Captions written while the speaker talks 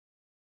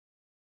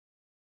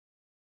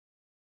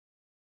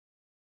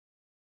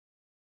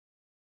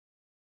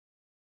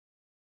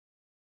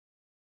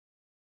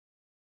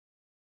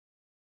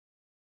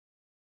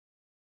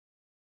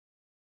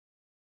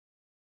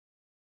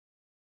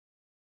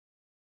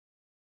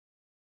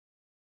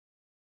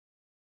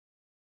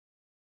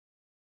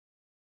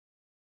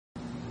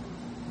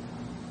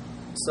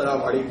السلام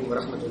عليكم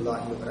ورحمة الله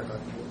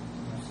وبركاته.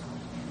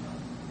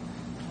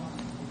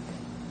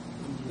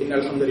 إن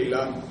الحمد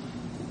لله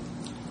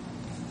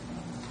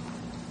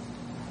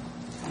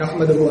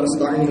نحمده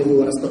ونستعينه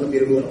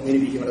ونستغفره ونؤمن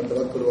به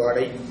ونتوكل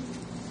عليه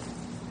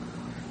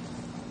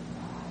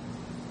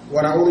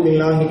ونعوذ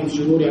بالله من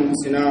شرور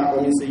أنفسنا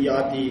ومن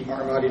سيئات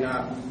أعمالنا.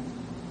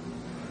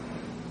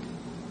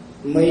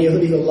 من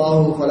يهده الله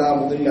فلا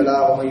مضل له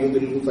ومن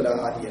يضلل فلا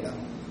هادي له.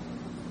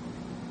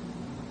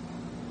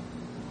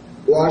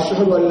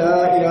 وأشهد أن لا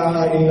إله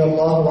إلا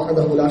الله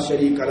وحده لا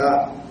شريك له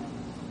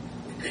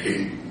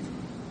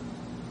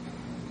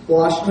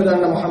وأشهد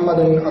أن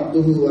محمدا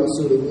عبده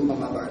ورسوله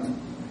أما بعد.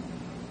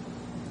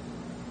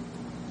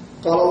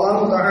 قال الله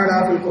تعالى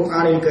في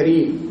القرآن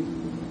الكريم: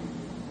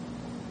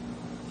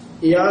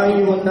 يا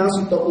أيها الناس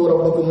اتقوا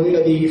ربكم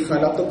الذي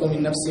خلقكم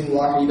من نفس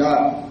واحدة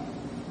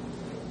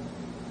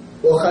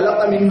وخلق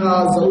منها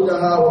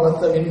زوجها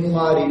وبث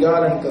منهما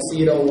رجالا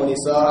كثيرا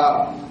ونساء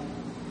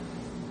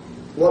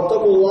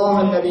واتقوا الله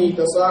الذي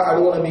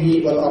تساءلون به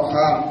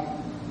والأرحام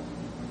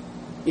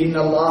إن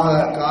الله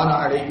كان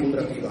عليكم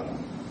رقيبا.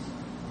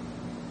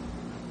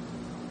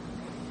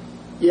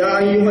 يا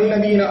أيها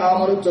الذين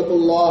آمنوا اتقوا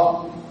الله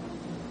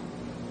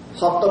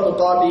حق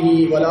تقاته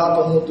ولا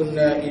تموتن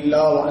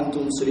إلا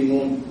وأنتم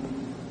مسلمون.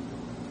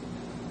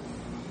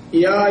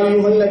 يا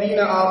أيها الذين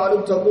آمنوا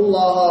اتقوا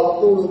الله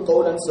وقولوا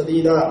قولا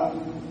سديدا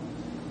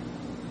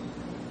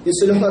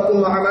يصلح لكم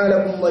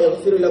أعمالكم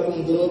ويغفر لكم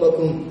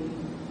ذنوبكم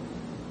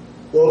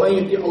ومن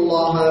يطع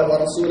الله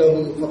ورسوله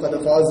فقد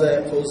فاز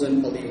فوزا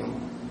عظيما.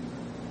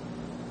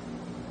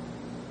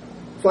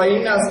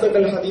 فإن أصدق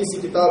الحديث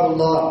كتاب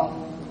الله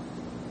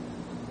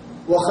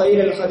وخير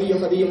الهدي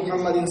هدي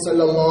محمد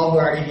صلى الله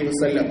عليه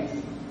وسلم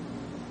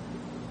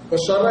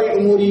وشر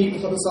الأمور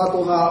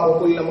محدثاتها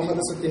وكل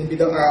محدثة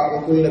بدعة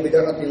وكل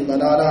بدعة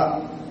ضلالة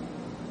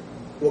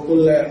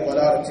وكل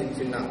ضلالة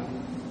في النار.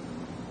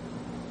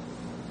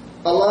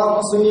 اللهم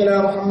صل على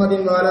محمد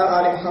وعلى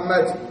آل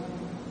محمد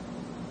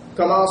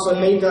كما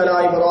صليت على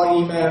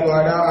إبراهيم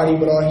وعلى آل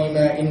إبراهيم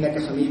إنك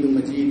حميد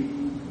مجيد.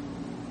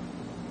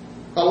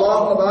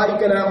 اللهم بارك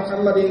على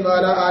محمد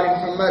وعلى آل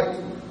محمد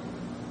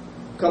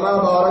كما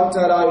باركت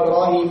على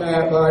إبراهيم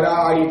وعلى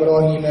آل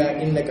إبراهيم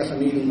إنك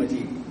حميد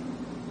مجيد.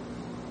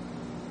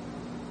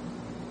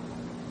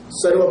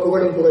 சர்வ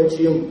புகழும்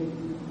புகழ்ச்சியும்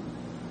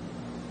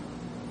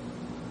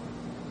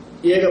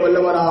ஏக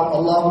வல்லவனாம்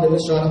அல்லாஹ்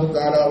ஜல்லஷானஹு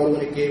தஆலா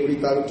ஒருவனுக்கே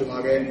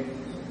உரித்தாகட்டுமாக.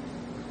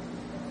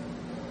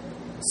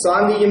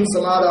 சாந்தியும்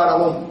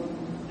சமாதானமும்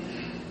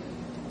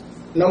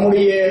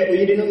நம்முடைய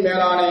உயிரினும்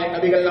மேலான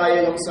நபிகள்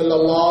நாயகம்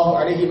ஸல்லல்லாஹு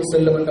அலைஹி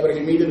வஸல்லம்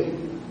அவர்கள் மீதிலும்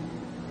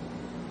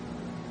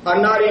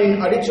அன்னாரின்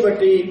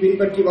அடிச்சுவட்டை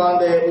பின்பற்றி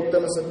வாழ்ந்த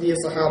உத்தம சத்திய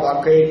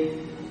சஹாபாக்கள்,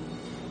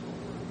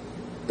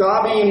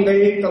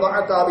 தாபியீன்கள், தபஅ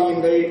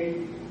தாபியீன்கள்,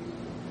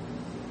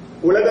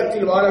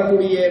 உலகத்தில்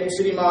வாழக்கூடிய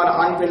முஸ்லிமான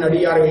ஆண் பெண்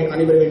அடியார்கள்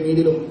அனைவர்கள்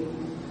மீதிலும்,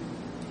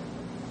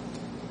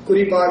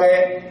 குறிப்பாக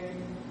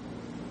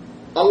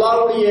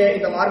அல்லாஹ்வுடைய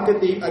இந்த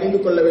மார்க்கத்தை அறிந்து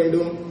கொள்ள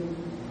வேண்டும்,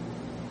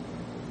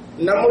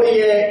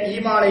 நம்முடைய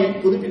ஈமானை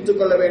புதுப்பித்துக்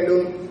கொள்ள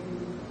வேண்டும்,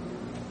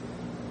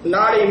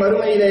 நாளை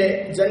மறுமையிலே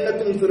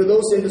ஜன்னத்துல்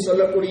ஃபிர்தௌஸ் என்று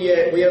சொல்லக்கூடிய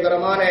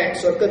உயர்தரமான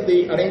சொர்க்கத்தை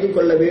அடைந்து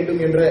கொள்ள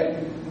வேண்டும் என்ற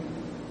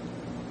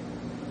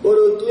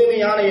ஒரு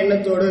தூய்மையான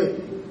எண்ணத்தோடு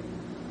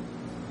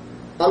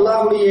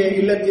அல்லாஹ்வுடைய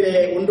இல்லத்திலே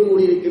ஒன்று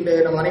கூடியிருக்கின்ற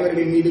நம்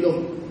அனைவர்களின்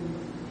மீதிலும்,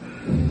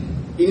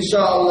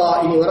 இன்ஷா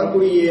அல்லாஹ் இனி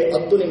வரக்கூடிய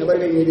அத்துணை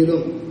நபர்கள்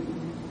மீதிலும்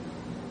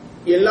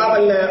எல்லாம்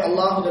அல்ல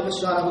அல்லாஹ்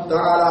ஜல்லஷானஹு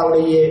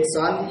தஆலாவுடைய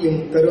சாந்தியும்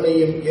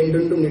கருணையும்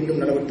என்றென்றும்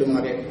நின்றும்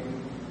நிலவட்டுமாக.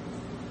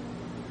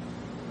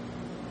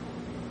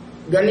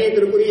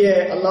 கண்ணியத்திற்குரிய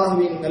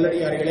அல்லாஹ்வின்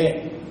நல்லடியார்களே,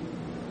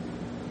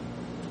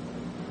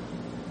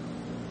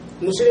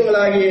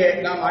 முஸ்லிம்களாகிய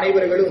நாம்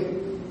அனைவர்களும்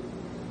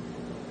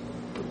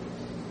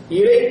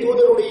இறை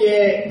தூதருடைய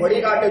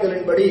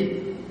வழிகாட்டுதலின்படி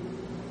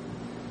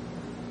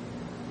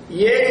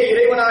ஏக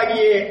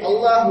இறைவனாகிய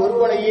அல்லாஹ்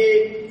ஒருவனையே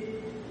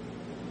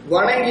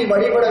வணங்கி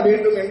வழிபட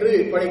வேண்டும் என்று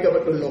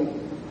பணிக்கப்பட்டுள்ளோம்.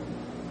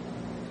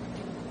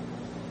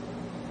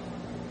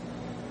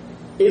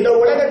 இந்த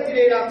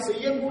உலகத்திலே நாம்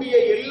செய்யக்கூடிய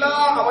எல்லா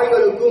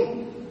அமல்களுக்கும்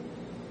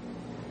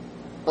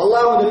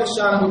அல்லாஹ்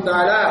ஜல்லஷானஹு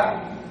தஆலா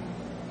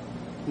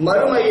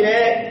மறுமையிலே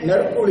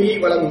நற்கூலியை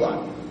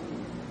வழங்குவான்.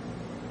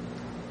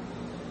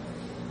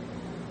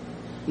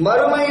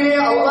 மறுமையிலே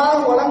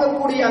அல்லாஹ்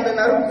வழங்கக்கூடிய அந்த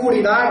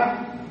நற்கூலிதான்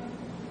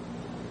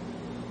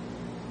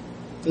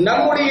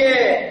நம்முடைய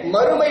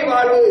மறுமை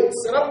வாழ்வு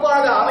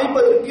சிறப்பாக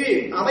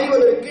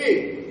அமைவதற்கு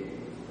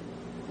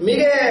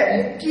மிக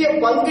முக்கிய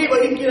பங்கை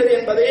வகிக்கிறது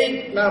என்பதை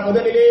நாம்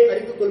முதலிலே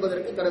அறிந்து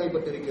கொள்வதற்கு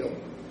கடமைப்பட்டிருக்கிறோம்.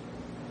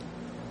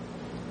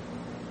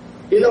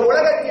 இந்த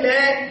உலகத்திலே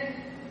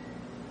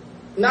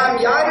நாம்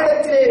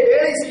யாரிடத்திலே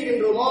வேலை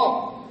செய்கின்றோமோ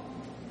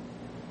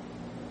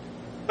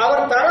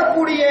அவர்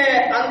தரக்கூடிய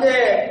அந்த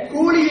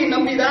கூலியை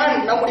நம்பிதான்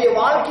நம்முடைய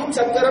வாழ்க்கை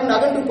சக்கரம்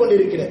நகர்ந்து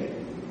கொண்டிருக்கிறது.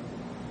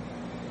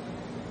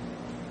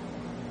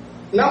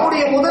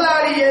 நம்முடைய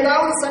முதலாளி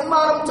ஏதாவது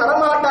சன்மானம்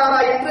தரமாட்டாரா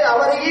என்று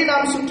அவரையே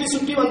நாம் சுற்றி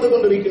சுற்றி வந்து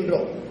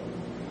கொண்டிருக்கின்றோம்.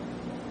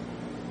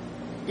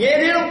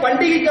 ஏதேனும்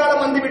பண்டிகை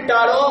காலம்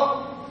வந்துவிட்டாலோ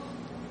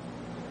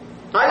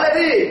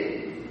அல்லது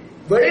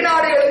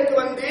வெளிநாடுகளுக்கு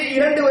வந்து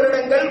 2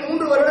 வருடங்கள்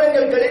 3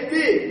 வருடங்கள்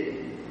கழித்து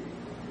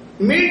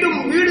மீண்டும்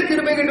வீடு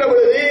திரும்புகின்ற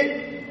பொழுது,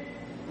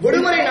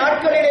 விடுமுறை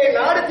நாட்களிலே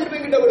நாடு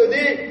திரும்புகின்ற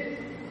பொழுது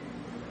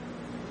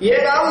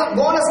ஏதாவது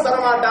போனஸ்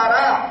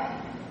தரமாட்டாரா,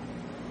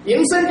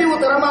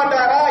 இன்சென்டிவ்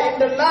தரமாட்டாரா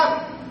என்றெல்லாம்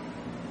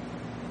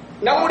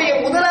நம்முடைய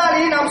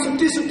முதலாளியை நாம்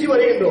சுற்றி சுற்றி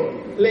வருகின்றோம்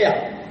இல்லையா?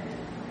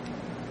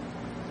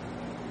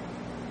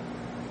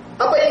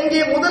 அப்ப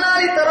இங்கே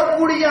முதலாளி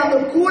தரக்கூடிய அந்த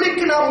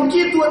கூலிக்கு நாம்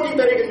முக்கியத்துவத்தை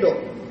தருகின்றோம்.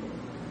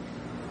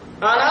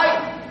 ஆனால்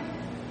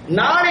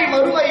நாளை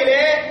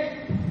மறுமையிலே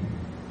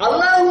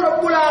அல்லாஹ்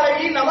ரப்புல்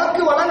ஆலமீன்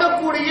நமக்கு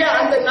வழங்கக்கூடிய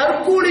அந்த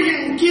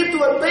நற்கூலியின்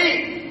முக்கியத்துவத்தை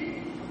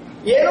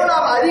ஏனோ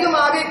நாம்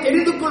அதிகமாக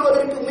தெரிந்து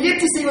கொள்வதற்கு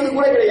முயற்சி செய்வது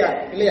கூட கிடையாது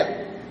இல்லையா?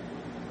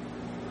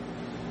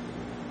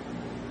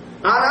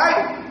 ஆனால்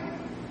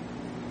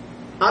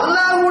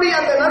அல்லாஹ்வுடைய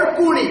அந்த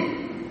நற்கூலி,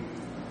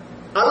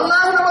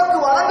 அல்லாஹ் நமக்கு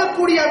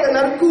வழங்கக்கூடிய அந்த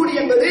நற்கூலி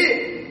என்பது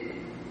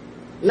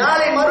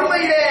நாளை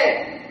மறுமையிலே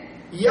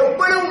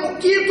எவ்வளவு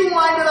முக்கியத்துவம்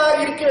வாய்ந்ததாக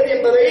இருக்கிறது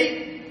என்பதை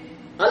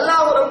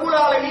அல்லாஹ் ரப்புல்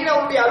ஆலமீன்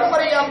அவருடைய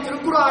அருமறையாம்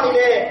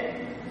திருக்குர்ஆனிலே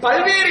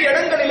பல்வேறு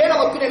இடங்களிலே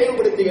நமக்கு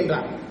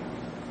நினைவுபடுத்துகின்றார்.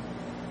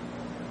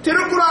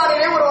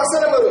 திருக்குர்ஆனிலே ஒரு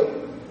வசனம் வரும்.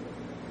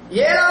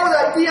 7வது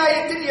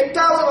அத்தியாயத்தின்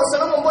 8வது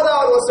வசனம்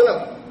 9வது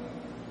வசனம்.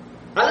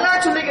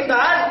 அல்லாஹ்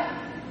சொல்லுகின்றான்,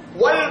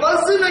 வல்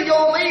வஸ்னு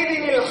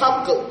யௌமைதினில்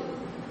ஹக்.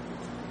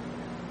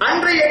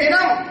 அன்றைய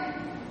தினம்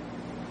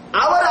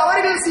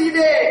அவர்கள் செய்த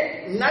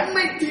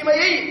நன்மை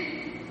தீமையை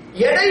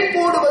எடை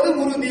போடுவது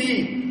உறுதி.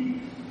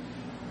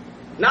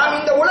 நாம்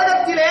இந்த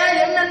உலகத்திலே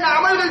என்னென்ன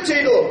அமல்கள்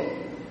செய்தோம்,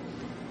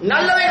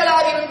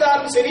 நல்லவைகளாக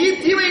இருந்தாலும் சரி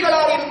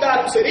தீமைகளாக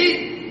இருந்தாலும் சரி,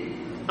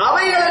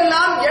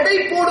 அவைகளெல்லாம் எடை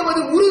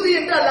போடுவது உறுதி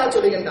என்று அல்லாஹ்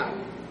சொல்லுகின்றான்.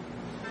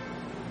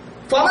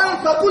 ஃபமன்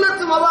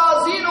தகுலத்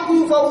மவாஸீனுஹு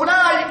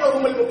ஃபஉலாயிக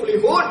ஹுமுல்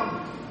முஃப்லிஹூன்.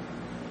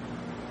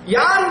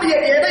 யாருடைய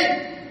எடை,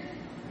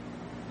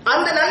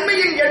 அந்த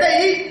நன்மையின் எடை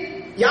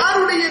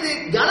யாருடையது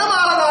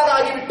கனமானதாக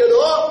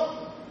ஆகிவிட்டதோ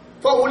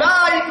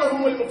ஃபஉலாயிக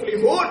ஹுமுல்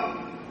முஃப்லிஹூன்,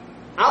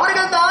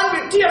 அவர்கள் தான்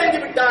வெற்றி அடைந்து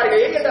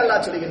விட்டார்கள் என்று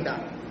அல்லாஹ்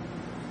சொல்கின்றார்.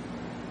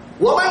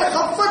 வமன்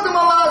கஃபத்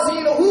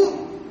மவாஸீனுஹு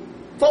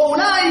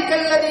ஃபஉலாயிக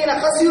அல்லதீன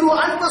கஸிரு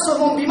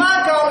அன்ஃபஸஹும் பிமா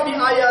கானூ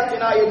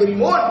பிஆயாத்தினா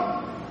யظلمون.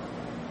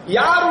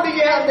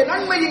 யாருடைய அந்த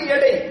நன்மையின்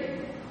எடை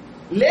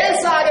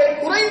லேசாக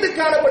குறைந்து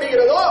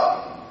காணப்படுகிறதோ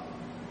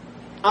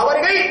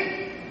அவர்கள்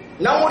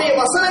நம்முடைய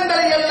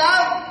வசனங்களை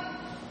எல்லாம்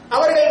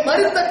அவர்கள்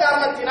மறுத்த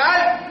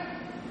காரணத்தினால்,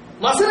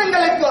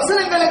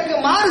 வசனங்களுக்கு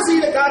மாறு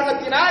செய்த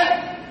காரணத்தினால்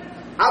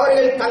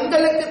அவர்கள்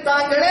தங்களுக்கு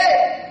தாங்களே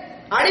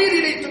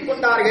அநீதிழைத்துக்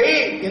கொண்டார்கள்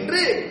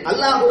என்று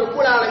அல்லாஹ்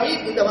ரப்புல்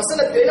ஆலமீன் இந்த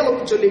வசனத்தை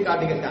நமக்கு சொல்லி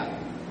காட்டுகின்றார்.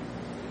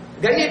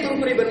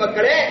 கண்ணியத்திற்குரிய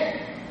பெருமக்களே,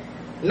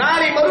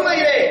 நாளை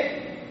மறுமையிலே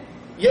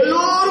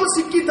எல்லோரும்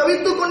சிக்கி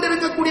தவித்துக்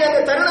கொண்டிருக்கக்கூடிய அந்த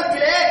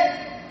தருணத்திலே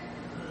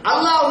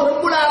அல்லாஹ்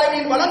ரப்புல்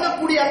ஆலமீன்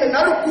வழங்கக்கூடிய அந்த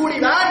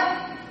நற்கூலிதான்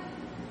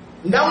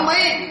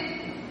நம்மை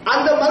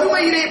அந்த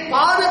மறுமையிலே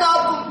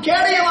பாதுகாக்கும்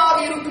கேடயமாக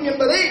இருக்கும்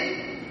என்பதை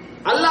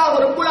அல்லாஹ்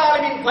ரப்புல்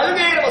ஆலமீன்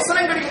பல்வேறு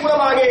வசனங்களின்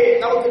மூலமாக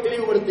நமக்கு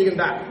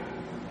தெளிவுபடுத்துகின்றார்.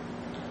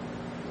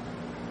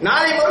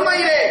 நாளை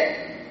மறுமையிலே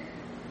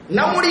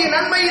நம்முடைய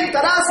நன்மையின்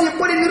தராசு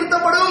எப்படி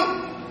நிறுத்தப்படும்?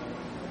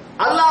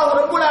 அல்லாஹ்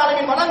ரப்புல்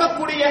ஆலமீன்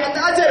வழங்கக்கூடிய அந்த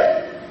அஜர்,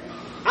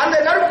 அந்த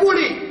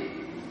நற்கூலி,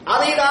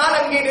 அதைதான்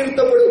அங்கே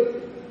நிறுத்தப்படும்.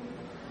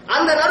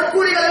 அந்த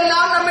நற்கூலிகள்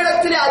எல்லாம்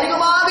நம்மிடத்திலே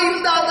அதிகமாக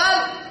இருந்தால்தான்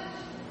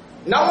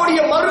நம்முடைய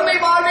மறுமை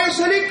வாழ்வே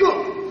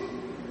செழிக்கும்.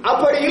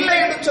 அப்படி இல்லை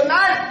என்று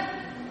சொன்னால்,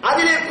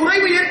 அதிலே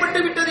குறைவு ஏற்பட்டு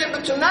விட்டது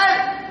என்று சொன்னால்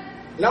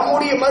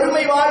நம்முடைய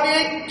மறுமை வாழ்வே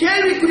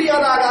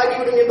கேள்விக்குரியதாக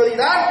ஆகிவிடும் என்பதை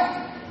தான்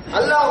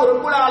அல்லாஹ்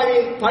ரப்புல்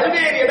ஆலமீன்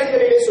பல்வேறு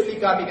இடங்களிலே சொல்லி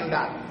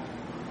காட்டுகின்றார்.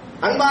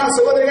 அன்பான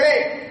சகோதரர்களே,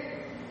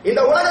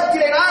 இந்த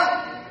உலகத்திலே நாம்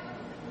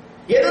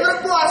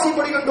எதற்கும்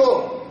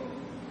ஆசைப்படுகின்றோம்,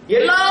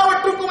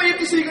 எல்லாவற்றுக்கும்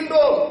முயற்சி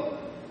செய்கின்றோம்.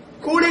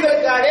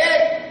 கூலிகளுக்காக,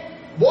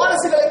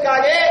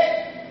 போனஸுகளுக்காக,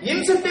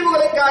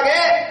 இன்சென்டிவ்களுக்காக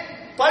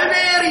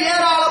பல்வேறு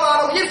ஏராளமான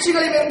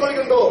முயற்சிகளை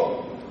மேற்கொள்கின்றோம்.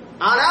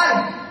 ஆனால்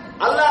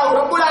அல்லாஹ்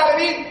ரப்புல்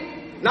ஆலமீன்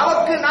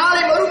நமக்கு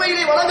நாளை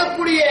மறுமையிலே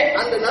வழங்கக்கூடிய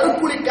அந்த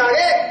நற்கூலிக்காக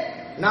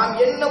நாம்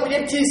என்ன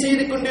முயற்சி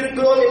செய்து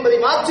கொண்டிருக்கிறோம் என்பதை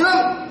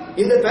மாத்திரம்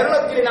இந்த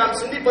தருணத்தில் நாம்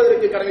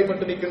சிந்திப்பதற்கு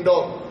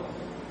கடமைப்பட்டிருக்கின்றோம்.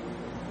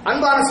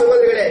 அன்பான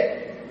சகோதரர்களே,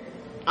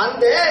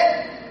 அந்த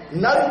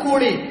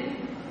நற்கூலி,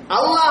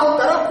 அல்லாஹ்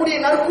தரக்கூடிய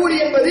நற்கூலி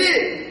என்பது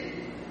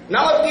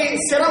நமக்கு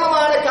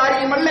சிரமமான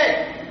காரியம் அல்ல.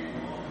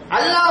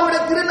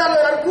 அல்லாஹ்விடத்திலிருந்து அந்த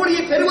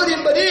நற்கூலியை பெறுவது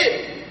என்பது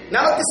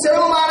நமக்கு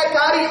சிரமமான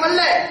காரியம்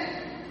அல்ல.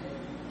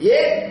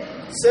 ஏன்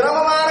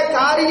சிரமமான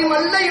காரியம்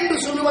அல்ல என்று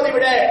சொல்லுவதை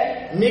விட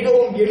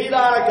மிகவும்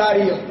எளிதான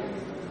காரியம்.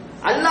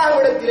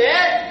 அல்லாஹ்விடத்திலே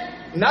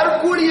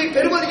நற்கூலியை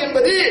பெறுவது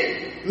என்பது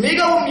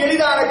மிகவும்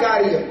எளிதான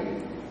காரியம்.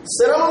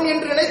 சிரமம்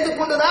என்று நினைத்துக்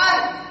கொண்டுதான்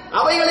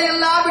அவைகளை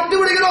எல்லாம் விட்டு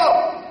விடுகிறோம்.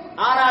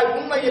 ஆனால்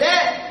உண்மையிலே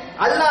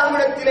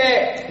அல்லாஹ்விடத்திலே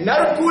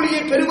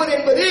நற்கூலியை பெறுவது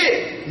என்பது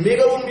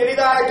மிகவும்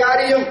எளிதான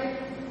காரியம்.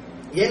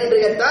 ஏனென்று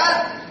கேட்டால்,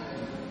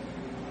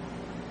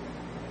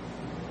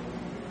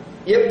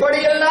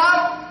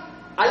 எப்படியெல்லாம்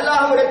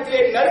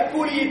அல்லாஹ்விடத்திலே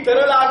நற்கூலியை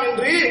பெறலாம்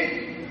என்று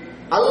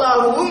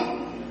அல்லாஹ்வும்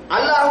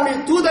அல்லாஹ்வுடைய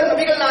தூதர்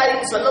நபிகள்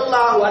நாயகம்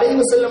ஸல்லல்லாஹு அலைஹி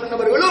வஸல்லம்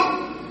அவர்களும்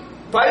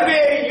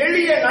பல்வேறு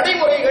எளிய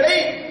நடைமுறைகளை,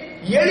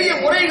 எளிய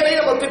முறைகளை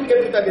நமக்கு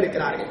கற்றுத்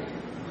தந்திருக்கிறார்கள்.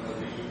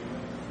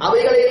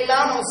 அவைகளை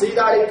எல்லாம் நாம்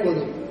செய்தாலே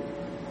போதும்,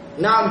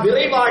 நாம்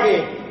விரைவாக,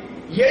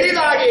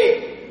 எளிதாக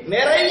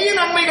நிறைய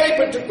நன்மைகளை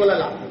பெற்றுக்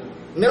கொள்ளலாம்,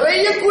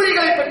 நிறைய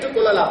கூலிகளை பெற்றுக்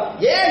கொள்ளலாம்.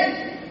 ஏன்?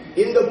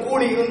 இந்த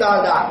கூலி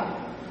இருந்தால்தான்,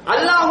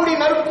 அல்லாஹ்வுடைய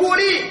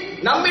நற்கூலி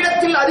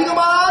நம்மிடத்தில்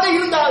அதிகமாக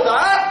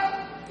இருந்தால்தான்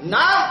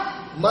நாம்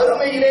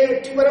மறுமையிலே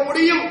வெற்றி பெற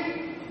முடியும்.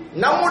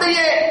 நம்முடைய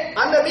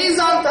அந்த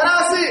மீசான்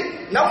தராசு,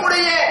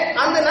 நம்முடைய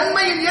அந்த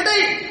நன்மையின் எடை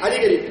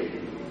அதிகரிக்கும்.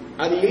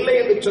 அது இல்லை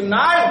என்று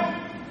சொன்னால்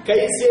கை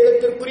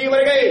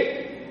சேதத்திற்குரியவர்கள்.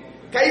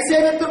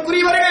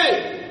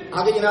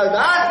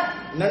 ஆகையினால்தான்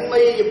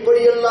நன்மையை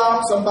எப்படியெல்லாம்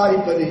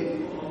சம்பாதிப்பது,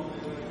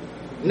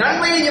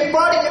 நன்மையை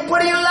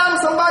எப்படியெல்லாம்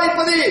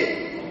சம்பாதிப்பது.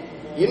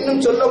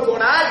 இன்னும் சொல்ல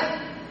போனால்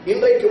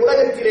இன்றைக்கு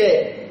உலகத்திலே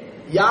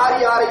யார்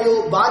யாரையோ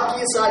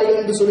பாக்கியசாலிகள்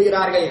என்று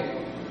சொல்கிறார்கள்,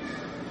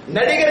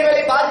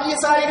 நடிகர்களை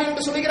பாக்கியசாலிகள்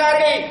என்று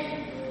சொல்கிறார்கள்,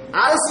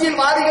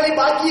 அரசியல்வாதிகளை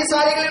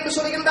பாக்கியசாலிகள் என்று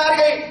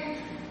சொல்கின்றார்கள்,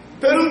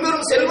 பெரும்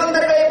பெரும்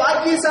செல்வந்தர்களை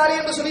பாக்கியசாலி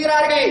என்று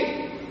சொல்கிறார்கள்.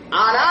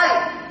 ஆனால்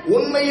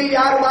உண்மையில்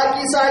யார்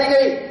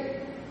பாக்கியசாலிகள்?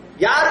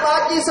 யார்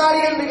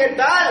பாக்கியசாலிகள் என்று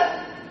கேட்டால்,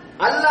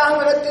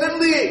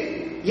 அல்லாஹ்விடத்திலிருந்து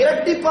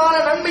இரட்டிப்பான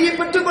நன்மையை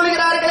பெற்றுக்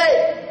கொள்கிறார்களே,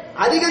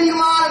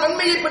 அதிகமான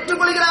நன்மையை பெற்றுக்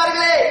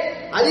கொள்கிறார்களே,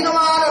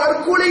 அதிகமான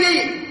நற்கூலியை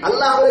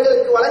அல்லாஹ்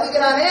அவர்களுக்கு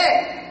வழங்குகிறானே,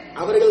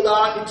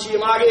 அவர்கள்தான்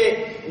நிச்சயமாக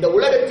இந்த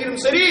உலகத்திலும்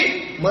சரி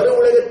மறு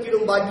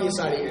உலகத்திலும்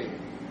பாக்கியசாலிகள்.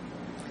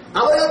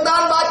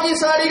 அவர்கள்தான்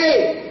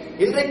பாக்கியசாலிகள்.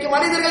 இன்றைக்கு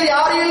மனிதர்கள்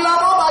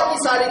யாரையெல்லாமோ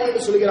பாக்கியசாலிகள்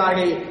என்று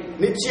சொல்கிறார்கள்.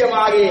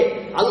 நிச்சயமாக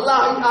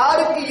அல்லாஹ்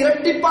யாருக்கு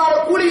இரட்டிப்பான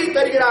கூலியை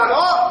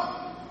தருகிறானோ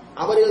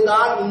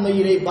அவர்கள்தான்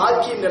உண்மையிலே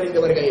பாக்கியம்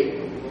நிறைந்தவர்கள்,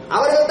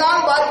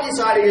 அவர்கள்தான்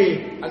பாக்கியசாலிகள்.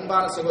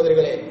 அன்பான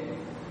சகோதரர்களே,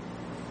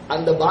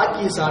 அந்த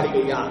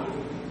பாக்கியசாலிகள் யார்?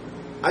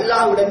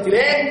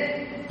 அல்லாஹ்விடத்திலே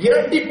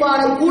இரட்டிப்பான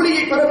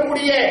கூலியை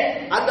பெறக்கூடிய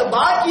அந்த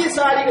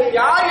பாக்கியசாலிகள்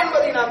யார்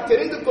என்பதை நாம்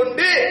தெரிந்து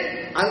கொண்டு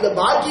அந்த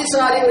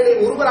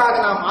பாக்கியசாலிகளில் ஒருவராக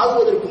நாம்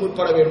ஆகுவதற்கு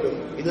முற்பட வேண்டும்.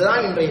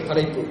 இதுதான் இன்றைய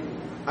தலைப்பு.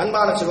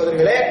 அன்பான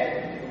சகோதரர்களே,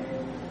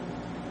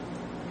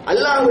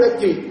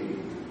 அல்லாஹ்விடத்தில்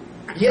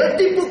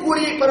இரட்டிப்பு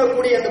கூலியை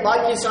பெறக்கூடிய அந்த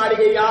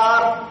பாக்கியசாலிகள்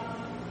யார்?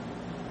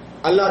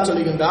 அல்லாஹ்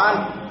சொல்கின்றான்,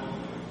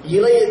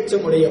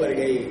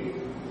 இறையச்சமுடையவர்கள்.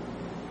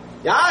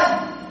 யார்?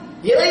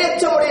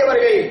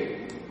 இறையச்சமுடையவர்கள்.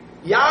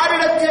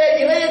 யாரிடத்திலே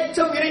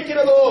இறையச்சம்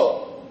இருக்கிறதோ,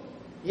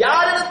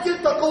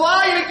 யாரிடத்தில் தக்வா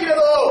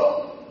இருக்கிறதோ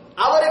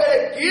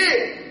அவர்களுக்கு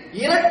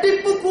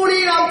இரட்டிப்பு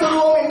கூலியை நாம்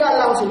தருவோம் என்று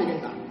அல்லாஹ்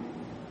சொல்லுகின்றான்.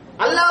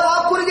 அல்லாஹ்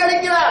வாக்குறுதி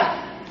அளிக்கிறான்.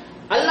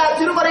 அல்லாஹ்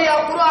திருமறையா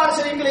குர்ஆன்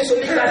ஷரீஃபிலே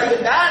சொல்லி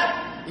காட்டுகின்றான்,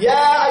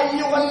 யா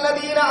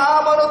அய்யுஹல்லதீன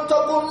ஆமனு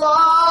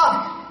தக்குல்லாஹ்,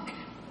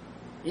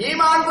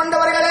 ஈமான்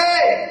கொண்டவர்களே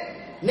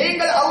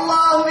நீங்கள்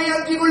அல்லாஹ்வை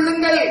அஞ்சிக்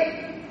கொள்ளுங்கள்,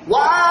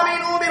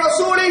 வஆமினூ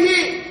பிரசூலிஹி,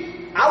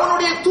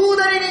 அவனுடைய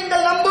தூதரை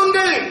நீங்கள்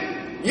நம்புங்கள்,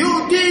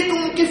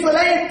 யூதீகும்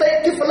கிஃபலைன்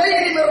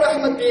மின்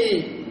ரஹ்மத்தி,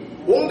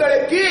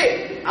 உங்களுக்கு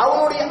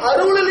அவனுடைய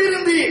அருளில்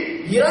இருந்து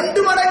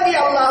 2 மடங்கு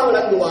அல்லாஹ்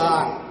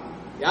வழங்குவான்.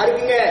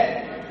 யாருக்குங்க?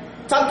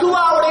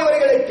 தக்வா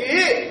உடையவர்களுக்கு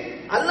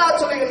அல்லாஹ்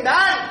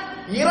சொல்லுகின்றான்,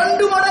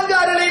 2 மடங்கு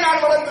அருளை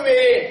நான்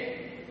வழங்குவேன்.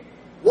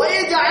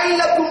 வயஜஅல்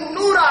லக்கும்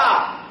நூரா,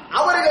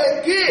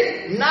 அவர்களுக்கு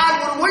நான்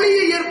ஒரு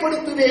ஒளியை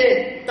ஏற்படுத்துவேன்.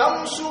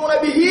 தம்ஷூன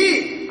பிஹி,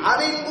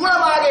 அதன்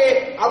மூலமாக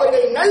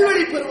அவர்கள்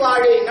நல்வழி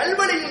பெறுவார்கள்,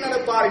 நல்வழியில்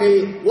நடப்பார்கள்.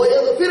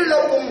 வயக்ஃபிர்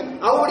லக்கும்,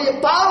 அவருடைய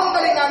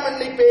பாவங்களை நான்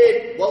மன்னிப்பேன்.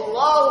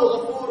 வல்லாஹு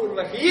கஃபூருர்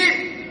ரஹீம்,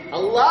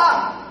 அல்லாஹ்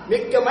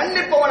மிக்க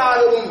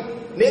மன்னிப்பவனாகவும்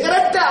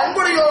நிகரற்ற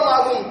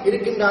அன்புடையவனாகவும்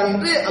இருக்கின்றான்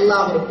என்று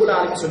அல்லாஹ் ரப்பல்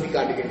ஆலமீன் சொல்லி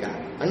காட்டுகின்றார்.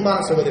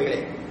 அன்பான சகோதரர்களே,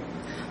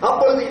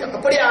 அப்பொழுது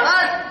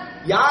அப்படியானால்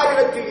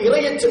யாரிடத்தில்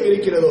இறையச்சம்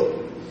இருக்கிறதோ,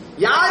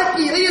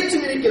 யாருக்கு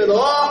இறையச்சம்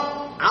இருக்கிறதோ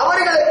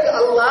அவர்களுக்கு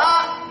அல்லாஹ்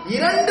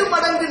 2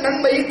 மடங்கு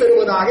நன்மையை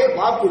தருவதாக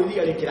வாக்குறுதி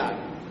அளிக்கிறார்.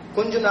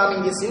 கொஞ்சம் நாம்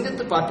இங்கே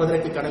சிந்தித்து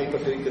பார்ப்பதற்கு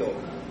கடமைப்பட்டிருக்கிறோம்.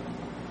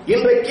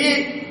 இன்றைக்கு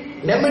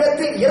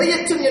நம்மிடத்தில்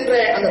இறையச்சம் என்ற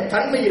அந்த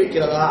தன்மை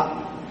இருக்கிறதா?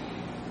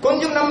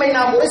 கொஞ்சம் நம்மை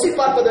நாம் உரசி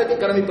பார்ப்பதற்கு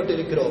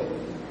கடமைப்பட்டிருக்கிறோம்.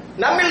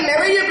 நம்மில்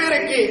நிறைய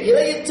பேருக்கு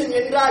இறையச்சம்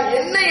என்றால்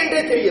என்ன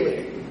என்றே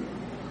தெரியவில்லை.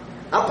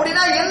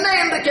 அப்படின்னா என்ன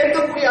என்று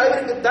கேட்கக்கூடிய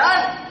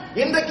அளவிற்குத்தான்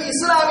இன்றைக்கு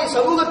இஸ்லாமிய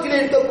சமூகத்தில்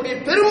இருக்கக்கூடிய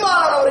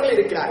பெரும்பாலானவர்கள்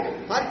இருக்கிறார்கள்.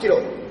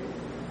 பார்க்கிறோம்.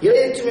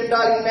 இறையச்சம்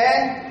என்றால் என்ன?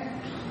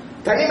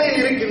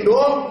 தனிமையில்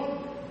இருக்கின்றோம்,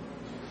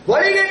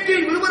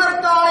 வழிகட்டில்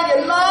விழுவதற்கான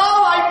எல்லா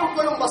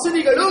வாய்ப்புகளும்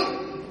வசதிகளும்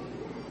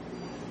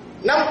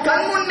நம்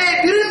கண் முன்னே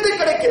விரிந்து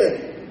கிடக்கிறது,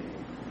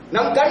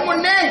 நம் கண்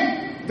முன்னே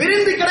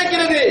விரிந்து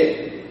கிடக்கிறது.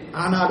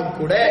 ஆனாலும்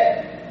கூட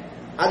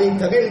அதை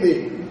தவிர்த்து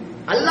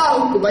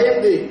அல்லாஹ்வுக்கு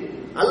பயந்து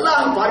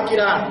அல்லாஹ்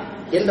பார்க்கிறான்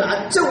என்ற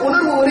அச்ச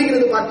உணர்வு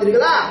வருகிறது.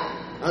 பார்த்தீர்களா?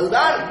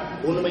 அதுதான்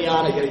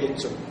உண்மையான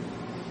இறையச்சம்.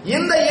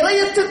 இந்த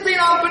இறையச்சத்தை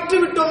நாம்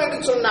பெற்றுவிட்டோம் என்று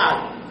சொன்னால்,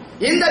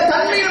 இந்த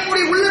தன்மை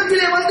நம்முடைய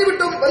உள்ளத்திலே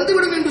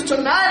வந்துவிடும் என்று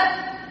சொன்னால்,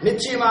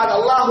 நிச்சயமாக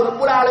அல்லாஹ்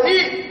ரப்பல்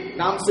ஆலமீன்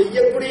நாம்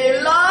செய்யக்கூடிய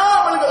எல்லா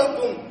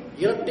அமல்களுக்கும்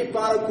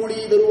இரட்டிப்பான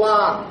கூலியை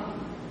தருவான்,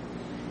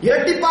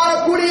 இரட்டிப்பான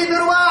கூலியை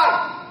தருவான்.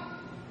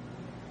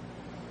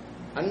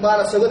 அன்பான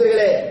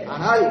சகோதரர்களே,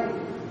 ஆனால்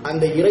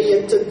அந்த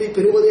இறையச்சத்தை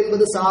பெறுவது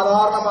என்பது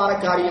சாதாரணமான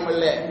காரியம்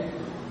அல்ல.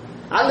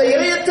 அந்த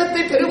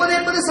இறையச்சத்தை பெறுவது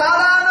என்பது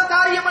சாதாரண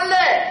காரியம் அல்ல.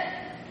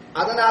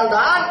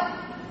 அதனால்தான்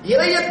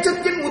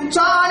இறையச்சத்தின்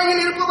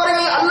உச்சாணியில்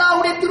இருப்பவர்கள்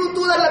அல்லாஹ்வுடைய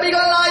திருத்தூதர்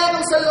நபிகள்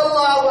நாயகம்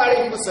ஸல்லல்லாஹு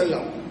அலைஹி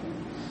வஸல்லம்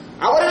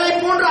அவர்களை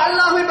போன்று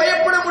அல்லாஹ்வை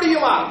பயப்பட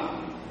முடியுமா?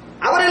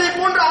 அவர்களை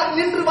போன்று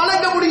நின்று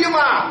வணங்க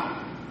முடியுமா?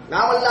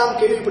 நாம் எல்லாம்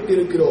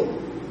கேள்விப்பட்டிருக்கிறோம்.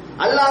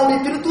 அல்லாஹ்வுடைய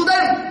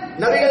திருத்தூதர்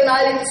நபிகள்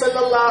நாயகம்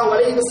ஸல்லல்லாஹு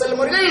அலைஹி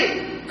வஸல்லம் அவர்கள்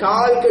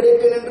கால்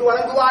கெடுக்க நின்று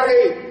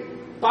வணங்குவார்கள்.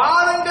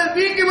 பாதங்கள்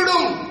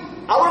வீங்கிவிடும்.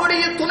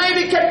 அவருடைய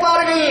துணைவி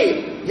கேட்பார்கள்,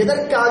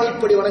 எதற்காக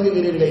இப்படி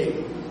வணங்குகிறீர்கள்?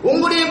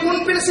 உங்களுடைய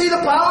முன்பின் செய்த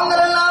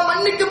பாவங்கள் எல்லாம்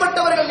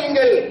மன்னிக்கப்பட்டவர்கள்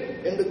நீங்கள்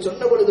என்று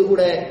சொன்ன பொழுது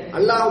கூட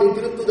அல்லாஹ்வுடைய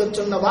திருத்தூதர்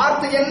சொன்ன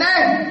வார்த்தை என்ன?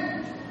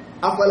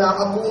 அஃபலா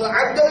அகூனு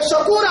அப்தன்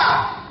ஷகூரா,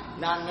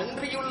 நான்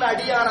நன்றியுள்ள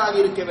அடியானாக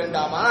இருக்க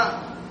வேண்டாமா?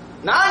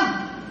 நான்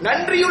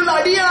நன்றியுள்ள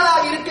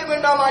அடியானாக இருக்க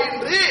வேண்டாமா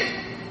என்று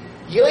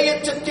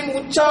இறையச்சத்தின்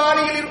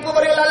உச்சாணியில்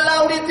இருப்பவர்கள்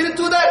அல்லாஹ்வுடைய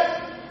திருத்தூதர்.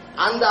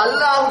 அந்த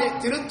அல்லாஹ்வுடைய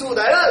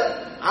திருத்தூதர்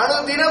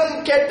அனுதினம்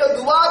கேட்ட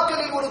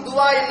துவாக்களில் ஒரு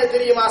துவா என்ன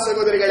தெரியுமா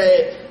சகோதரர்களே?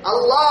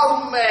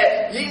 அல்லாஹும்ம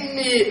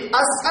இன்னி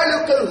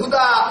அஸ்அலுக்கல்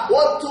ஹுதா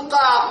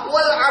வத்துகா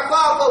வல்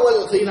அஃபாஃப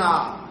வல் கினா.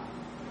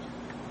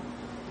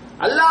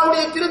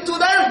 அல்லாஹ்வுடைய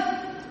திருத்தூதர்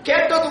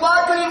கேட்ட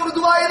துவாக்களில் ஒரு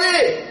துவா இது.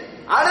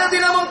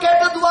 அனுதினமும்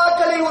கேட்ட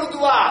துவாக்களில் ஒரு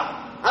துவா.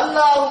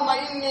 அல்லாஹும்ம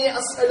இன்னி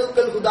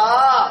அஸ்அலுக்கல் ஹுதா,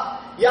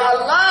 யா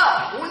அல்லாஹ்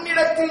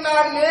உன்னிடத்தில்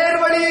நான்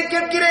நேர்வழியை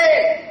கேட்கிறேன்.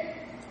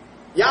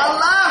 யா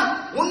அல்லாஹ்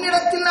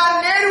உன்னிடத்தில் நான்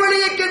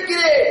நேர்வழியை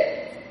கேட்கிறேன்.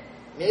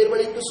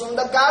 நேர்வழிக்கு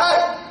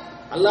சொந்தக்காரர்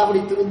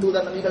அல்லாஹ்வுடைய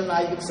திருத்தூதர் நபிகள்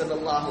நாயகம்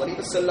ஸல்லல்லாஹு அலைஹி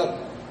வஸல்லம்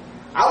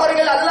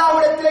அவர்கள்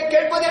அல்லாஹ்விடத்திலே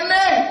கேட்பது என்ன?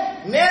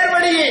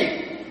 நேர்வழியை.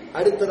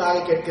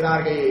 அடுத்ததாக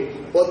கேட்கிறார்கள்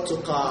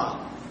வத்துகா,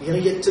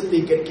 இறையச்சத்தை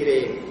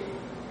கேட்கிறேன்,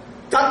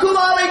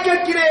 தக்வாவை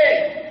கேட்கிறேன்.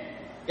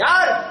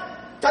 யார்?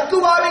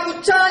 தக்வாவின்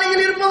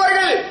உச்சாணியில்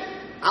இருப்பவர்கள்.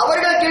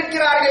 அவர்கள்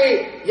கேட்கிறார்கள்,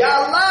 யா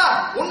அல்லாஹ்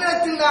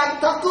உன்னிடத்தில் நான்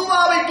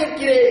தக்வாவை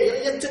கேட்கிறேன்,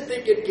 இறையச்சத்தை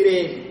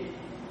கேட்கிறேன்.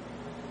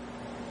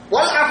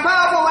 வல்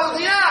அஃபாஃப வல்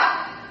கினா,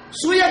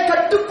 சுய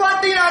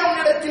கட்டுப்பாட்டை நான்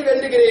உன்னிடத்தில்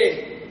வேண்டுகிறேன்.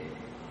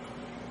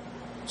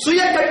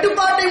 சுய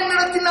கட்டுப்பாட்டை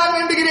உன்னிடத்தில் நான்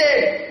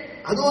வேண்டுகிறேன்.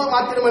 அதுவும்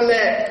மாத்திரமல்ல,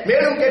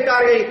 மேலும்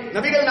கேட்டார்கள்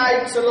நபிகள்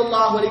நாயகம்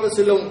ஸல்லல்லாஹு அலைஹி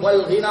வஸல்லம்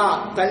வல் கினா,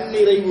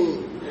 தன்னிறைவு.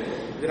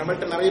 இது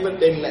நம்மள்ட்ட நிறைய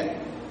பேர் தெரியல.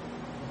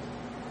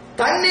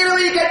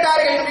 தன்னிறைவை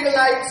கேட்டார்கள் நபிகள்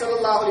நாயகம்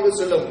ஸல்லல்லாஹு அலைஹி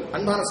வஸல்லம்.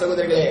 அன்பான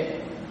சகோதரர்களே,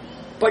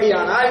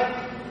 அப்படியானால்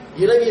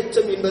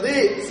இறையச்சம் என்பது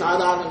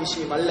சாதாரண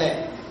விஷயம் அல்ல.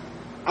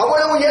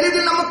 அவ்வளவு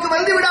எளிதில் நமக்கு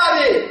வந்து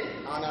விடாது.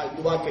 ஆனால்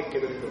துவா கேட்க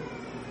வேண்டும்.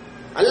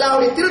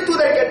 அல்லாஹ்வுடைய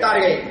திருத்தூதர்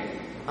கேட்டார்கள்.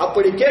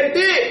 அப்படி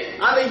கேட்டு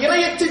அந்த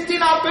இறையச்சத்தை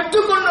நாம்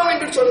பெற்றுக்கொண்டோம்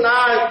என்று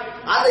சொன்னால்,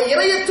 அந்த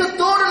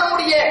இறையச்சத்தோடு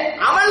நம்முடைய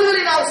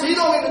அமல்களை நாம்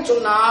செய்தோம் என்று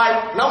சொன்னால்,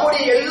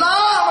 நம்முடைய எல்லா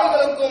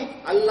அமல்களுக்கும்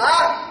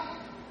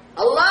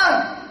அல்லாஹ்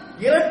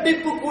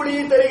இரட்டிப்பு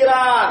கூலியை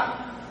தருகிறான்.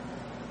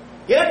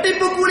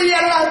 இரட்டிப்பு கூலியை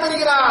அல்லாஹ்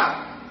தருகிறான்.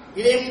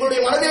 இதை உங்களுடைய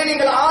மனதில்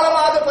நீங்கள்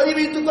ஆழமாக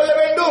பதிவைத்துக் கொள்ள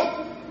வேண்டும்.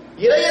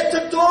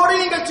 இறையச்சத்தோடு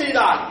நீங்கள்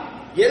செய்தால்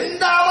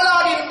எந்த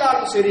அமலாக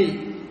இருந்தாலும் சரி,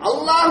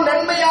 அல்லாஹ்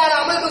நன்மையான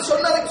அமல்கள்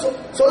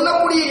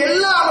சொல்லக்கூடிய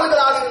எல்லா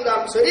அமல்களாக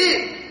இருந்தாலும் சரி,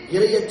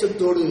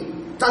 இறையச்சத்தோடு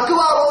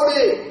தக்வாவோடு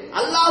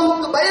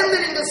அல்லாஹ்வுக்கு பயந்து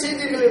நீங்கள்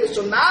செய்தீர்கள் என்று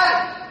சொன்னால்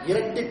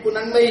இரட்டிப்பு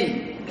நன்மை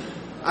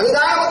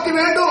அதுதான் நமக்கு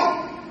வேண்டும்.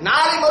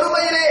 நாளை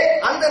மறுமையிலே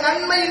அந்த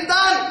நன்மையில்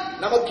தான்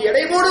நமக்கு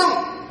எடை போடும்.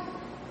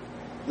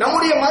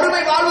 நம்முடைய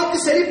மறுமை வாழ்வுக்கு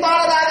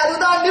செழிப்பானதாக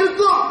அதுதான்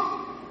இருக்கும்.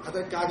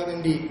 அதற்காக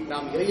வேண்டி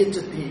நாம்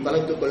இறையச்சத்தை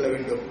வளர்த்துக் கொள்ள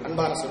வேண்டும்.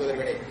 அன்பான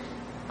சகோதரர்களே,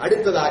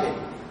 அடுத்ததாக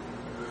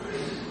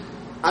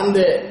அந்த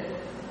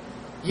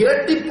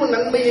இரட்டிப்பு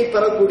நன்மையை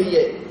பெறக்கூடிய,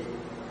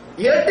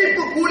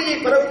 இரட்டிப்பு கூலியை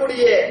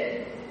பெறக்கூடிய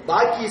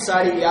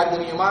பாக்கியசாலி யார்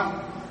தெரியுமா?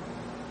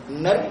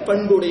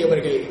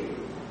 நற்பண்புடையவர்கள்.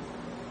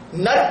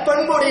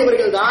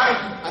 நற்பண்புடையவர்கள் தான்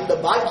அந்த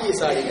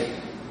பாக்கியசாலிகள்.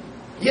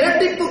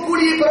 இரட்டிப்பு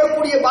கூலியை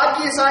பெறக்கூடிய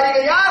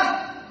பாக்கியசாலிகள் யார்?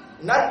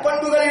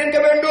 நற்பண்புகள் இருக்க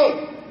வேண்டும்.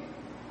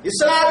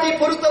 இஸ்லாத்தை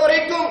பொறுத்த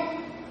வரைக்கும்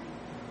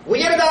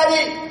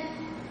உயர்தாதி,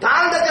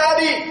 தாழ்ந்த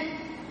ஜாதி,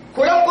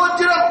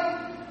 குலங்கோத்திரம்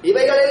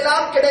இவைகள்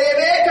எல்லாம்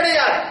கிடையவே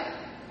கிடையாது.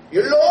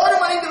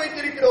 எல்லோரும் அறிந்து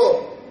வைத்திருக்கிறோம்.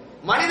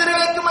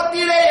 மனிதர்களுக்கு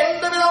மத்தியிலே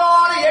எந்த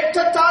விதமான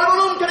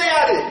ஏற்றத்தாழ்வுகளும்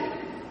கிடையாது.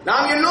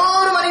 நாம்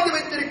எல்லோரும் அறிந்து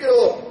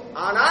வைத்திருக்கிறோம்.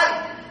 ஆனால்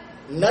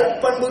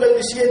நற்பண்புகள்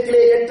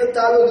விஷயத்திலே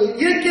ஏற்றத்தாழ்வுகள்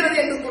இருக்கிறது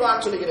என்று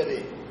குர்ஆன் சொல்கிறது.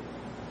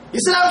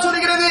 இஸ்லாம்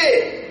சொல்கிறது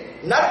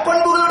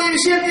நற்பண்புகளுடைய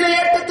விஷயத்திலே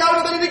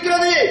ஏற்றத்தாழ்வுகள்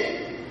இருக்கிறது.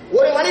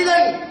 ஒரு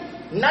மனிதன்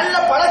நல்ல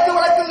பழக்க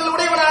வழக்கங்கள்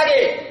உடையவனாக,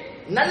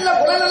 நல்ல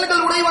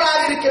குணநலன்கள் உடையவனாக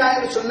இருக்கிறான்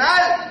என்று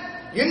சொன்னால்,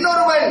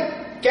 இன்னொருவன்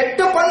கெட்ட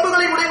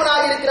பண்புகளை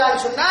உடையவனாக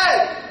இருக்கிறான் சொன்னால்,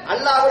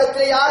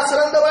 அல்லாஹ்விடத்திலே யார்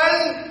சிறந்தவன்?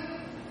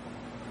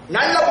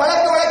 நல்ல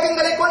பழக்க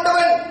வழக்கங்களை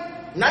கொண்டவன்,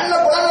 நல்ல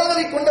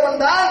குணநலன்களை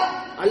கொண்டவன் தான்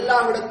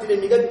அல்லாஹ்விடத்திலே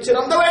மிகச்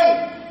சிறந்தவன்.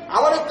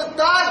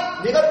 அவனுக்குத்தான்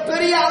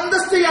மிகப்பெரிய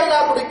அந்தஸ்தை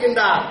அல்லாஹ்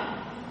கொடுக்கின்றான்.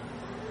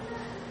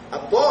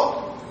 அப்போ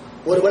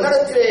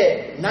ஒருவனிடத்திலே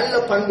நல்ல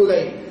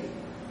பண்புகள்,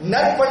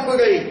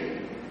 நற்பண்புகள்,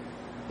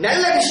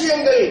 நல்ல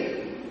விஷயங்கள்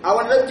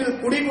அவனிடத்தில்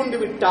குடிகொண்டு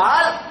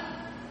விட்டால்,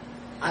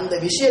 அந்த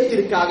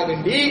விஷயத்திற்காக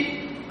வேண்டி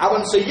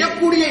அவன்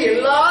செய்யக்கூடிய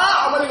எல்லா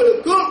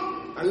அமல்களுக்கும்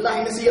அல்லாஹ்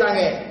என்ன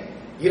செய்யறாங்க?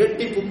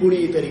 இரட்டிப்பு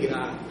கூலியை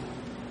தருகிறார்.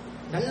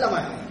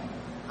 நல்லவன்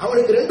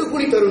அவனுக்கு 2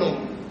 கூலி தரணும்.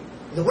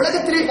 இந்த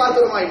உலகத்திலே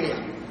பார்க்கிறோமா இல்லையா?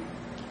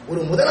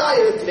 ஒரு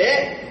முதலாளியிடத்திலே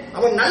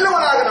அவன்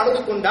நல்லவனாக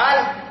நடந்து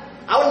கொண்டால்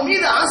அவன்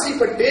மீது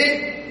ஆசைப்பட்டு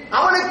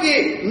அவனுக்கு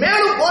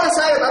மேலும்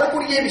போனஸாக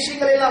வரக்கூடிய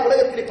விஷயங்களை எல்லாம்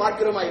உலகத்திலே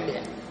பார்க்கிறோமா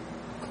இல்லையா?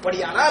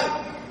 அப்படியானால்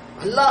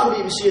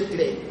அல்லாஹ்வுடைய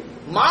விஷயத்திலே,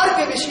 மார்க்க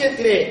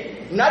விஷயத்திலே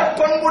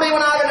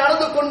நற்பண்புடையவனாக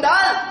நடந்து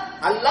கொண்டால்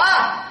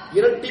அல்லாஹ்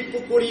இரட்டிப்பு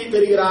கூலியை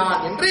தருகிறான்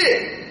என்று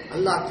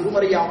அல்லாஹ்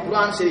திருமறையா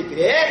குர்ஆன்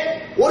ஷரீஃபிலே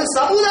ஒரு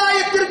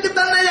சமுதாயத்திற்கு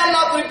தன்னை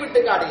அல்லாஹ்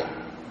குறிப்பிட்டு காட்டுகிறான்.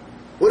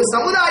 ஒரு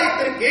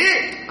சமுதாயத்திற்கு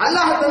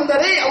அல்லாஹ்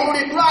தந்ததை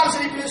அவருடைய குர்ஆன்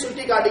ஷரீஃபிலே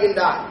சுட்டி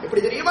காட்டுகின்றான்.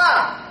 எப்படி தெரியுமா?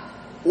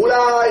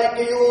 உலாயிக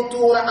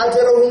யூதூன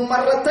அஜ்ரஹும்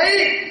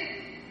மர்ரத்தைன்,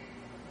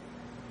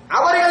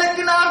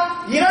 அவர்களுக்கு நாம்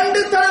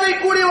 2 தடவை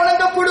கூலி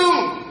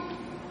வழங்கப்படும்.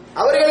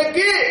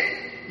 அவர்களுக்கு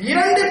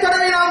 2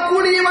 தடவை நாம்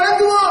கூலியை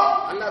வழங்குவோம்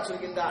அல்லாஹ்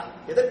சொல்கின்றான்.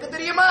 எதற்கு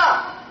தெரியுமா?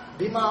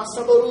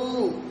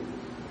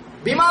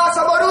 பிமா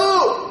சபரு,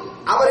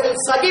 அவர்கள்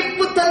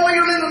சகிப்பு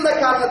தன்மையுடன் இருந்த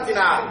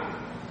காரணத்தினால்.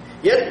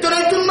 எத்தனை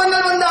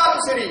துன்பங்கள்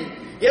வந்தாலும் சரி,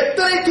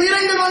 எத்தனை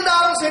துயரங்கள்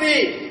வந்தாலும் சரி,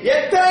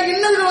 எத்தனை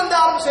இன்னல்கள்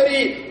வந்தாலும்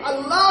சரி,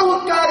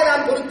 அல்லாஹ்வுக்காக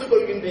நான் பொறுத்துக்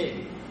கொள்கின்றேன்.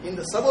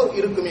 இந்த சபர்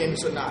இருக்குமே என்று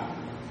சொன்னார்.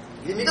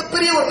 இது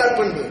மிகப்பெரிய ஒரு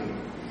நற்பண்பு.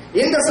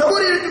 இந்த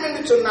சபர் இருக்கும்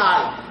என்று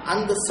சொன்னால்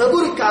அந்த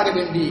சபருக்காக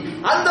வேண்டி,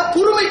 அந்த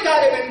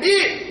பொறுமைக்காக வேண்டி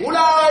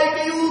உலாயிக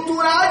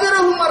யூதூன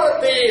அஜ்ரஹும்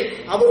மர்ரத்தைன்,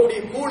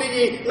 அவருடைய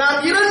கூலியை நாம்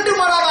 2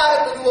 மடங்காக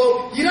தருவோம்,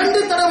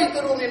 2 தடவை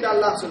தருவோம் என்று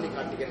அல்லாஹ் சொல்லி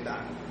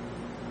காட்டுகின்றான்.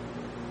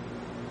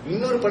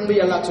 இன்னொரு பண்பை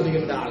அல்லாஹ்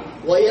சொல்கின்றான்,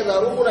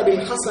 வயதரூன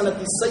பில்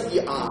ஹஸனத்தி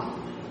ஸய்யிஆ,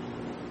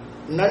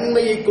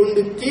 நன்மையை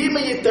கொண்டு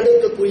தீமையை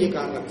தடுக்கக்கூடிய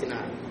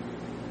காரணத்தினால்,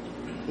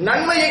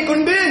 நன்மையை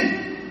கொண்டு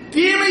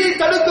தீமையை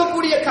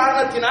தடுக்கக்கூடிய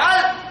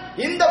காரணத்தினால்,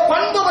 இந்த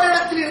பண்பு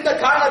அவரிடத்தில் இருந்த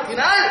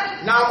காரணத்தினால்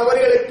நாம்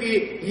அவர்களுக்கு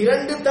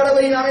 2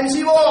 தடவை நாம் என்ன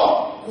செய்வோம்?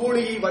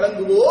 கூலியை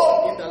வழங்குவோம்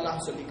என்று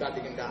அல்லாஹ் சொல்லி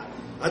காட்டுகின்றார்.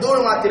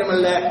 அதோடு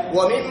மாத்திரமல்ல,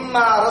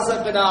 வமிம்மா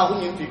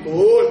ரஸக்னாஹும்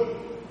யுன்ஃபிகூன்,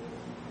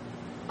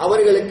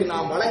 அவர்களுக்கு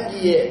நாம்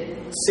வழங்கிய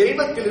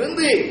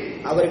செல்வத்திலிருந்து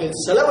அவர்கள்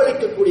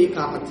செலவழிக்கக்கூடிய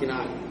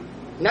காரணத்தினால்,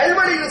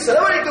 நல்வழியில்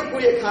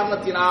செலவழிக்கக்கூடிய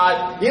காரணத்தினால்,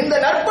 இந்த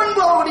நற்பண்பு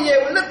அவருடைய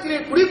உள்ளத்திலே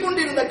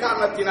குடிக்கொண்டிருந்த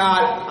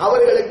காரணத்தினால்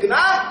அவர்களுக்கு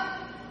நாம்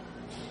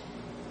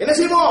என்ன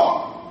செய்வோம்?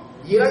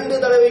 2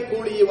 தடவை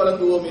கூலியை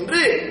வழங்குவோம் என்று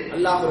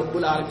அல்லாஹ்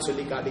ரப்பல் ஆலமீன்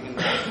சொல்லி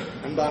காட்டுகின்றார்.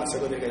 அன்பான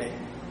சகோதரர்களே,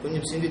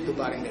 கொஞ்சம் சிந்தித்து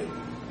பாருங்கள்.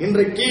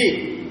 இன்றைக்கு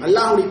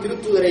அல்லாஹ்வுடைய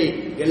திருத்தூதரை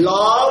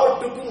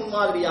எல்லாவற்றுக்கும்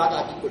முன்மாதிரியாக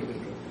ஆக்கிக் கொள்கின்றோம்.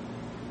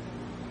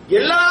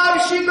 எல்லா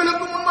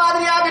விஷயங்களுக்கும்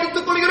முன்மாதிரியாக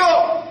எடுத்துக்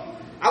கொள்கிறோம்.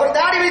 அவர்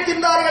தாடி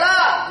வைத்திருந்தார்களா?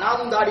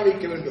 நாமும் தாடி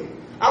வைக்க வேண்டும்.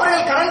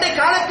 அவர்கள் கரண்டை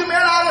காலுக்கு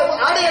மேலாக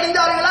ஆடை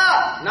அணிந்தார்களா?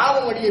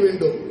 நாமும் அணிய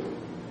வேண்டும்.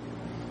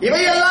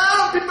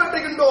 இவையெல்லாம்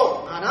பின்பற்றுகின்றோம்.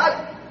 ஆனால்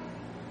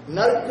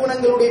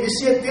நற்குணங்களுடைய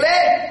விஷயத்திலே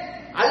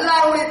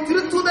அல்லாஹ்வுடைய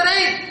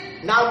திருத்தூதரை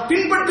நாம்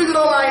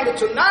பின்பற்றுகிறோமா என்று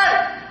சொன்னால்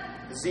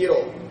ஜீரோ.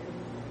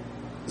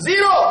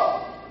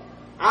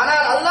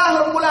 ஆனால் அல்லாஹ்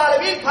ரப்பல்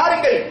ஆலமீன்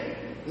பாருங்கள்,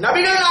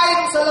 நபிகள்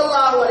நாயகம்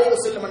ஸல்லல்லாஹு அலைஹி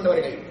வஸல்லம்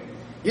என்பவர்கள்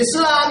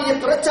இஸ்லாமிய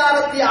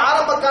பிரச்சாரத்தை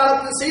ஆரம்ப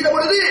காலத்தில் செய்த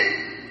பொழுது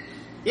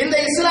இந்த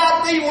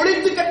இஸ்லாத்தை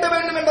ஒழித்து கட்ட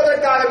வேண்டும்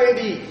என்பதற்காக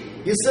வேண்டி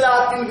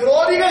இஸ்லாத்தின்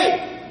விரோதிகள்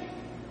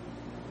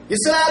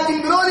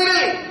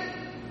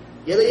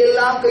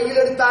எதையெல்லாம்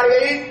கையில்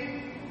எடுத்தார்கள்?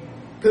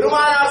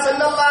 பெருமானார்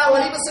ஸல்லல்லாஹு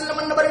அலைஹி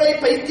வஸல்லம் என்பவர்களை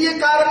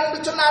பைத்தியக்காரன் என்று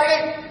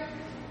சொன்னார்கள்,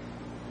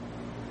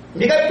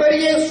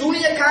 மிகப்பெரிய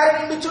சூனியக்காரன்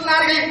என்று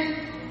சொன்னார்கள்,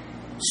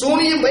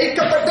 சூனியம்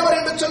வைக்கப்பட்டவர்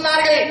என்று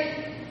சொன்னார்கள்.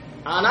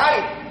 ஆனால்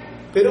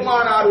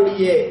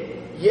பெருமானாருடைய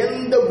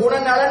எந்த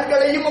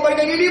குணநலன்களையும்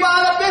அவர்கள்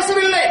இழிவாக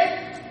பேசவில்லை.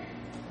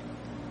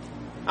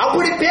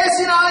 அப்படி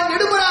பேசினாலும்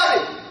எடுபடாது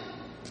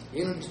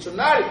என்று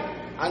சொன்னால்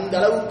அந்த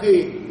அளவுக்கு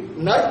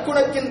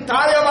நற்குணத்தின்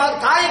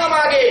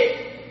தாயகமாக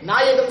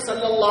நாயகம்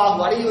ஸல்லல்லாஹு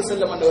அலைஹி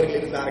வஸல்லம் என்பவர்கள்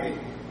இருந்தார்கள்.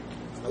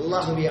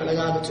 அல்லாஹ்வே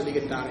அழகாக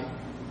சொல்லுகின்றானே,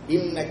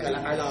 இன்னக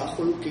லஅலா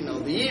ஹுல்கின்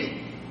அதீம்,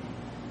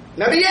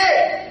 நபியே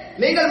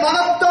நீங்கள்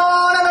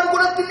மகத்தான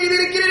நற்குணத்தின் மீது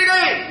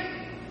இருக்கிறீர்கள்.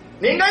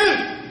 நீங்கள்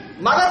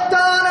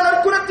மகத்தான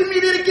நற்குணத்தின்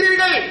மீது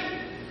இருக்கிறீர்கள்.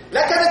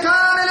 லகத்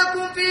கான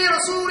லகும் ஃபீ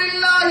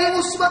ரசூலில்லாஹி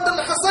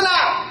உஸ்வத்துன் ஹஸனா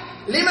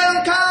லிமன்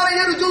கான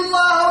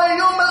யர்ஜுல்லாஹ வல்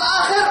யௌமல்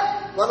ஆখির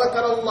வ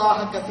ذكرல்லாஹ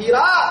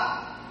கதீரா.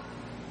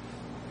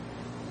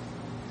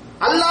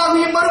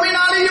 அல்லாஹ்வையும் மறுமை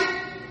நாளையும்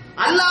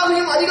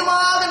அல்லாஹ்வையும்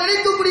அதிகமாக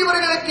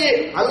நினைக்கக்கூடியவர்களுக்கு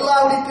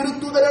அல்லாஹ்வுடைய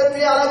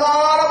திருத்தூதரத்தை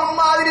அழகான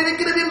முன்மாதிரி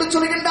இருக்கிறது என்று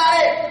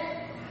சொல்கின்றாரே,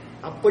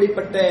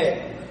 அப்படிப்பட்ட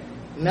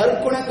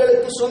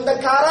நற்குணங்களுக்கு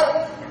சொந்தக்காரர்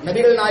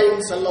நபிகள்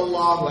நாயகம்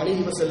ஸல்லல்லாஹு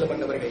அலைஹி வஸல்லம்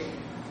என்பவர்கள்.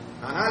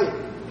 ஆனால்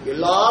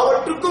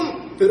எல்லாவற்றுக்கும்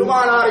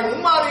பெருமானாரை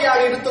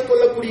முன்மாதிரியாக எடுத்துக்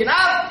கொள்ளக்கூடிய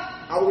நாம்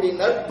அவருடைய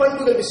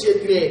நற்பண்புகள்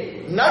விஷயத்திலே,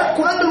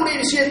 நற்குணங்களுடைய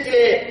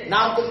விஷயத்திலே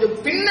நாம் கொஞ்சம்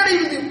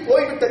பின்னடைந்து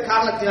போய்விட்ட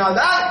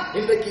காரணத்தினால்தான்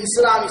இன்றைக்கு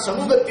இஸ்லாமிய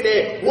சமூகத்திலே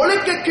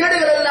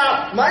ஒழுக்கக்கேடுகள் எல்லாம்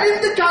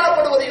மலிந்து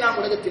காணப்படுவதை நாம்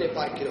உலகத்திலே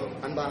பார்க்கிறோம்.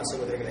 அன்பான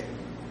சகோதரர்களே,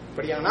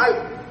 அப்படியானால்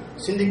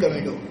சிந்திக்க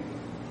வேண்டும்,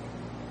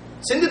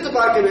 சிந்தித்து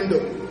பார்க்க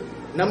வேண்டும்.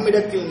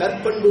 நம்மிடத்தில்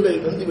நற்பண்புகள்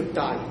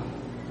வந்துவிட்டால்,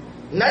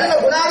 நல்ல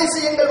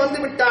குணாதிசயங்கள்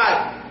வந்துவிட்டால்,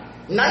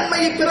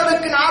 நன்மையை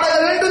பிறருக்கு நாட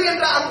வேண்டும்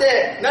என்ற அந்த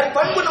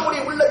நற்பண்பு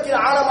நம்முடைய உள்ளத்தில்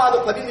உள்ளத்தில் ஆழமாக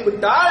பதிந்து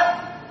விட்டால்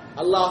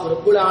அல்லாஹ்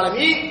ரப்புல்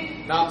ஆலமீன்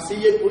நாம்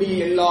செய்யக்கூடிய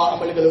எல்லா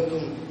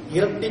அமல்களுக்கும்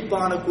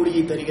இரட்டிப்பான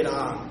கூலியை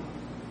தருகிறான்.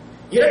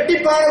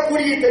 இரட்டிப்பான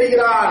கூலியை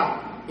தருகிறான்.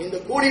 இந்த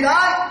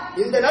கூலிதான்,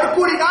 இந்த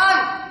நற்கூலிதான்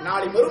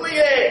நாளை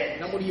மறுமையே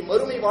நம்முடைய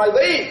மறுமை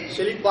வாழ்வை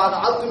செழிப்பாக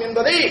ஆக்கும்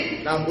என்பதை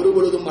நாம்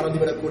ஒருபொழுதும்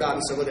மறந்துவிடக் கூடாது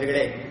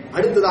சகோதரர்களே.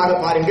 அடுத்ததாக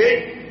பாருங்கள்,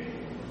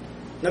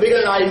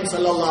 நபிகள் நாயகம்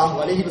ஸல்லல்லாஹு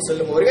அலைஹி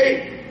வஸல்லம் அவர்கள்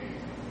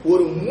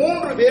ஒரு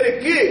 3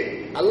 பேருக்கு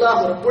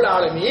அல்லாஹ் ரப்புல்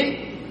ஆலமீன்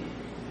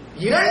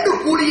 2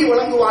 கூலியை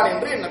வழங்குவார்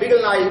என்று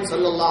நபிகள் நாயகம்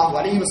ஸல்லல்லாஹு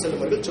அலைஹி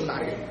வஸல்லம் அவர்கள்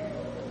சொன்னார்கள்.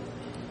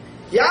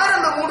 யார்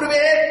அந்த 3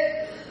 பேர்?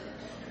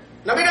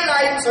 நபிகள்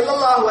நாயகம்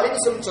ஸல்லல்லாஹு அலைஹி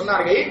வஸல்லம்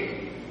சொன்னார்கள்,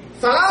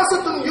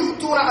 ஸலாஸத்துன்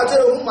யூதூன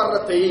அஜ்ரஹும்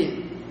மர்ரத்தைன்.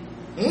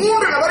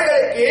 3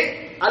 நபர்களுக்கு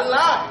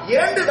அல்லாஹ்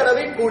 2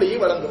 தடவை கூலியை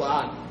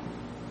வழங்குவான்.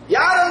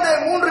 யார் அந்த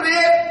 3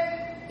 பேர்?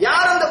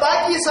 யார் அந்த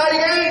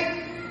பாக்கியசாலிகள்?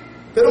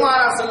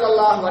 பெருமானார்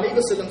ஸல்லல்லாஹு அலைஹி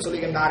வஸல்லம்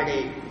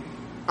சொல்லுகின்றார்கள்,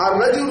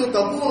 அர்-ரஜுலு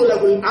தகூனு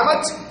லஹுல்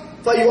அமத்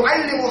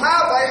ஃபயுஅல்லிமுஹா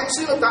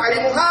ஃபயஹ்ஸுனு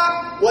தஅலீமுஹா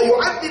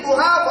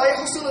வயுஅத்திபுஹா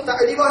ஃபயஹ்ஸுனு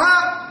தஅலீமுஹா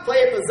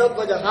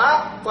ஃபயதஸவ்வஜஹா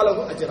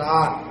ஃபலஹு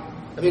அஜ்ரான்.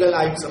 நபிகள்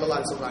நாயகம் ஸல்லல்லாஹு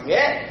அலைஹி சொல்றாங்க,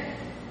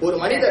 ஒரு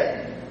மனிதர்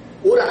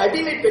ஒரு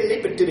அடிமை பெண்ணை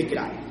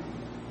பெற்றிருக்கிறார்,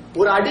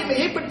 ஒரு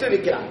அடிமையை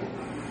பெற்றிருக்கிறார்.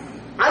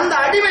 அந்த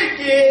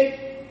அடிமைக்கு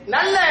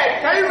நல்ல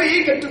கல்வியை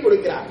கற்றுக்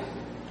கொடுக்கிறார்,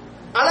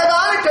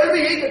 அழகான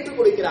கல்வியை கற்றுக்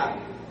கொடுக்கிறார்,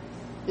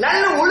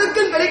 நல்ல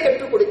ஒழுக்கங்களை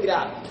கற்றுக்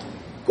கொடுக்கிறார்.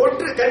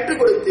 கற்றுக்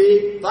கொடுத்து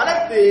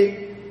வளர்த்து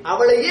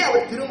அவளையே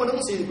அவர்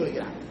திருமணம் செய்து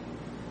கொள்கிறார்.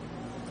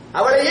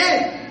 அவளையே,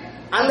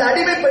 அந்த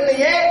அடிமை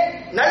பெண்ணையே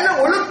நல்ல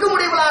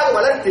ஒழுக்கமுடையவளாக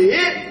வளர்த்து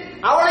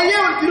அவளையே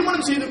அவள்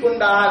திருமணம் செய்து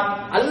கொண்டால்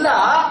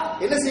அல்லாஹ்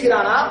என்ன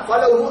செய்கிறானா?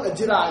 ஃபலஹு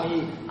அஜ்ரானி,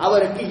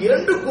 அவருக்கு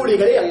 2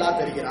 கூலிகளை அல்லாஹ்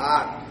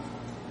தருகிறார்.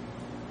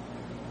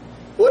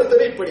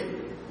 ஒருத்தர் இப்படி.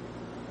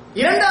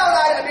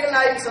 இரண்டாவதாக நபிகள்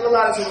நாயகம்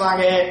ஸல்லல்லாஹு அலைஹி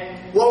சொல்றாங்க,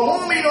 வ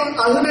முஃமினுன்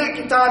அஹ்லுல்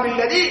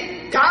கிதாபில்லதி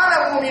கான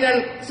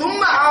முஃமினன்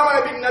சும்ம ஆமன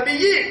பின்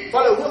நபியி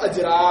ஃபலஹு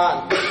அஜ்ரான்.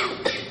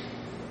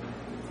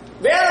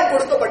 வேதம்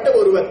கொடுக்கப்பட்ட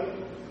ஒருவர்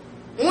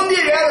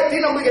முந்திய வேதத்தை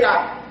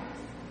நம்புகிறார்,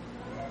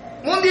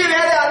 முந்திய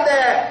வேத அந்த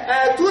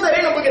தூதரை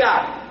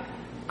நம்புகிறார்.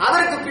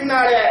 அதற்கு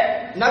பின்னாலே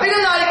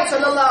நபிகள் நாயகம்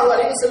ஸல்லல்லாஹு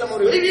அலைஹி வஸல்லம்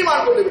அவர்களை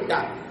ஈமான் கொண்டு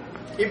விட்டார்.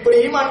 இப்படி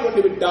ஈமான்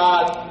கொண்டு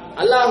விட்டால்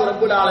அல்லாஹ்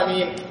ரப்புல்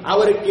ஆலமீன்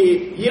அவருக்கு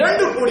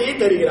 2 கூலியை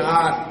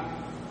தருகிறார்.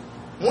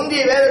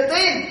 முந்திய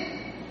வேதத்தை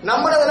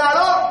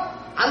நம்பினதனாலோ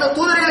அந்த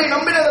தூதர்களை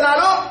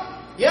நம்பினதனாலோ,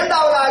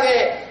 இரண்டாவதாக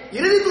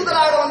இறுதி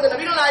தூதராக வந்த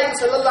நபிகள் நாயகம்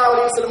ஸல்லல்லாஹு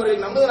அலைஹி வஸல்லம் அவர்களை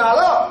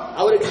நம்புவதனாலோ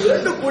அவருக்கு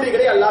 2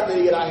 கூலிகளை அல்லாஹ்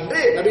தருகிறான் என்று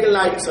நபிகள்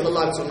நாயகம்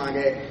ஸல்லல்லாஹு அலைஹி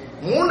சொன்னாங்க.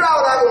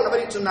 மூன்றாவதாக ஒரு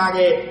நபரை சொன்னாங்க,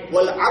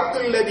 வல்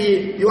அப்துல்லதி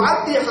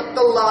யுஅத்தி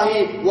ஹத்தல்லாஹி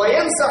வ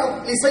யன்ஸஹு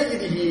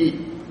லிஸய்யிதிஹி.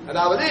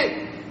 அதாவது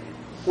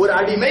ஒரு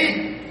அடிமை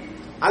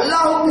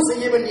அல்லாஹ்வுக்கு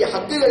செய்ய வேண்டிய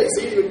ஹக்குகளை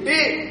செய்துவிட்டு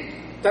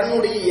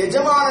தன்னுடைய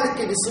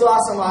எஜமானனுக்கு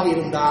விசுவாசமாக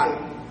இருந்தால்,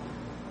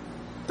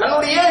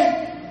 தன்னுடைய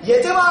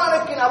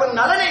எஜமானனுக்கு அவன்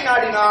நலனை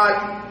நாடினால்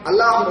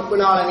அல்லாஹ்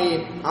ரப்புல்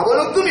ஆலமீன்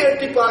அவனுக்கும்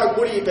இரட்டிப்பான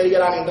கூலியை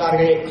தருகிறான்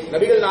என்றார்கள்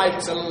நபிகள்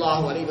நாயகம்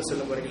ஸல்லல்லாஹு அலைஹி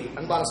வஸல்லம் அவர்கள்.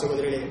 அன்பான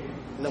சகோதரர்களே,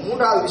 இந்த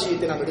 3வது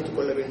விஷயத்தை நாம்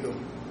எடுத்துக்கொள்ள வேண்டும்.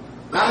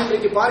 நாம்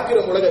இன்றைக்கு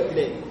பார்க்கிறோம்,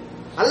 உலகத்திலே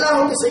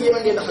அல்லாஹ்வுக்கு செய்ய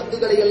வேண்டிய அந்த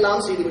ஹக்குகளை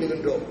எல்லாம் செய்து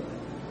விடுகின்றோம்,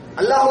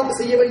 அல்லாஹ்வுக்கு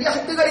செய்ய வேண்டிய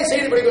ஹக்குகளை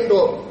செய்து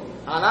விடுகின்றோம்.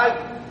 ஆனால்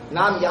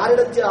நாம்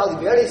யாரிடத்திலாவது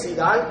வேலை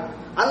செய்தால்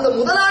அந்த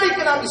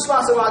முதலாளிக்கு நாம்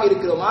விசுவாசமாக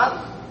இருக்கிறோமா,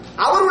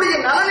 அவருடைய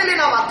நலனிலே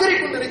நாம் அக்கறை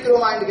கொண்டு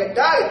இருக்கிறோமா என்று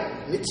கேட்டால்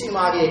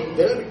நிச்சயமாக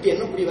விரல் விட்டு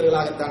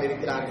எண்ணக்கூடியவர்களாகத்தான்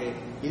இருக்கிறார்கள்.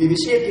 இது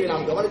விஷயத்தில்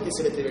நாம் கவனத்தை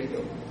செலுத்த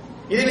வேண்டும்,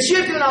 இது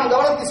விஷயத்தில் நாம்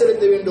கவனத்தை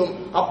செலுத்த வேண்டும்.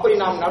 அப்படி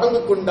நாம்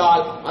நடந்து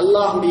கொண்டால்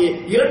அல்லாஹ்வுடைய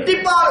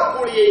இரட்டிப்பான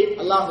கூலியை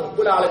அல்லாஹ்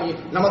ரப்புல் ஆலமீன்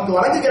நமக்கு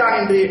வழங்குகிறான்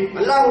என்று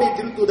அல்லாஹ்வுடைய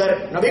திருத்தூதர்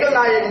நபிகள்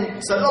நாயகம்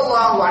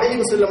ஸல்லல்லாஹு அலைஹி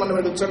வஸல்லம்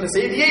அவர்கள் சொன்ன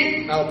செய்தியை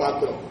நாம்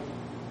பார்க்கிறோம்.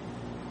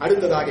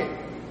 அடுத்ததாக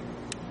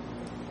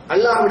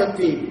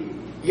அல்லாஹ்விடத்தில்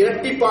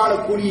இரட்டிப்பான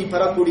கூலியை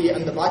பெறக்கூடிய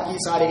அந்த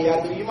பாக்கியசாலிகள்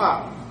யார் தெரியுமா?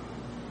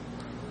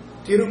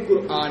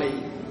 திருக்குர்ஆனை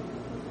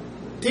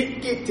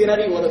திக்கி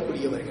திணறி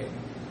ஓதக்கூடியவர்கள்.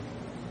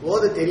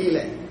 ஓத தெரியல,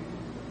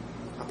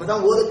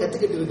 அப்பதான் ஓத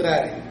கத்துக்கிட்டு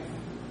இருக்கிறாரு.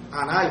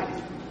 ஆனால்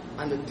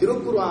அந்த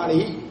திருக்குர்ஆனை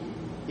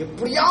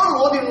எப்படியாவது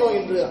ஓதிடணும்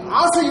என்று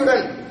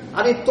ஆசையுடன்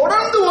அதை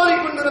தொடர்ந்து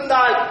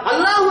ஓதிக்கொண்டிருந்தால்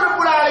அல்லாஹ்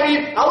ரப்புல்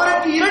ஆலமீன்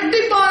அவருக்கு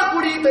இரட்டிப்பான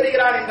கூலியை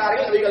தருகிறான்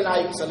என்றார்கள் நபிகள்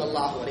நாயகம்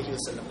ஸல்லல்லாஹு அலைஹி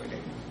வஸல்லம்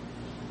அவர்கள்.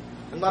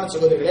 அன்பான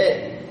சகோதரர்களே,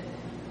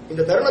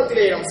 இந்த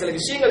தருணத்திலே நாம் சில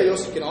விஷயங்களை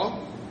யோசிக்கிறோம்.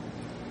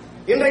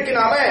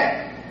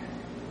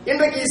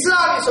 இன்றைக்கு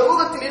இஸ்லாமிய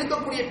சமூகத்தில்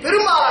இருக்கக்கூடிய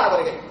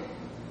பெரும்பாலானவர்கள்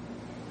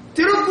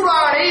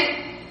திருக்குர்ஆனை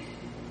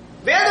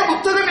வேத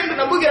புத்தகம் என்று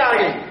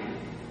நம்புகிறார்கள்.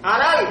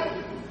 ஆனால்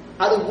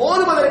அது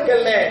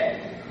ஓதுவதற்கல்ல,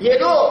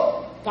 ஏதோ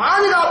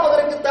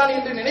பாதுகாப்பதற்குத்தான்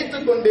என்று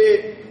நினைத்துக் கொண்டு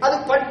அது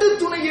பட்டு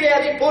துணியிலே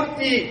அதை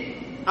போர்த்தி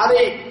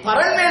அதை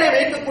பரண்மேலே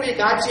வைக்கக்கூடிய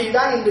காட்சியை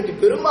தான் இன்றைக்கு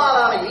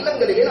பெரும்பாலான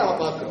இல்லங்களிலே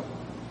நாம் பார்க்கிறோம்.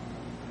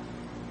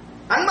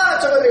 அன்பான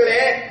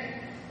சகோதரர்களே,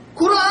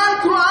 குர்ஆன்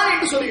குர்ஆன்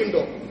என்று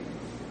சொல்கின்றோம்,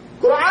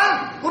 குர்ஆன்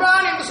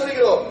குர்ஆன் என்று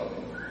சொல்கிறோம்.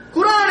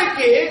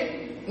 குர்ஆனுக்கு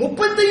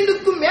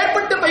 35க்கும்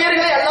மேற்பட்ட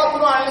பெயர்களை அல்லாஹ்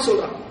குர்ஆனில்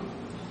சொல்றான்.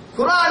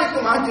 குர்ஆனுக்கு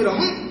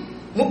மாத்திரம்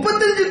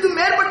 35க்கும்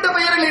மேற்பட்ட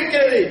பெயர்கள்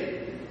இருக்கிறது.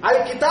 அது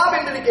கிதாப்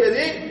என்று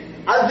இருக்கிறது,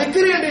 அது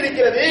திக்ர் என்று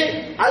இருக்கிறது,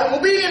 அல்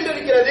முபீன் என்று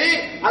இருக்கிறது,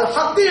 அல்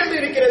ஹக் என்று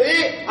இருக்கிறது,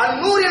 அல்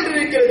நூர் என்று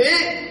இருக்கிறது.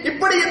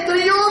 இப்படி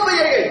எத்தனையோ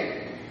பெயர்கள்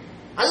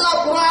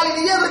அல்லாஹ்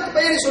குர்ஆனிலேயே அதற்கு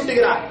பெயரை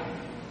சூட்டுகிறார்.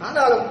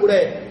 ஆனாலும் கூட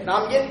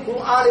நாம் ஏன்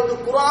குர்ஆனுக்கு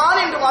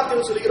குர்ஆன் என்று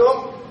மாத்திரம் சொல்கிறோம்?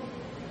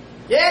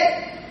 ஏன்?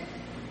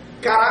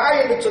 கரா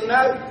என்று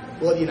சொன்னால்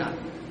ஓதினார்,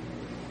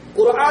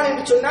 குர்ஆன்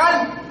என்று சொன்னால்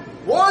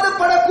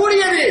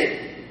ஓதப்படக்கூடியது,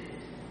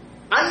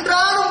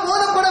 அன்றாடம்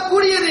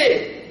ஓதப்படக்கூடியது.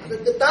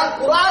 அதற்குத்தான்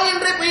குர்ஆன்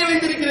என்றே பெயர்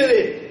வைத்திருக்கிறது.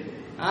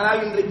 ஆனால்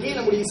இன்றைக்கு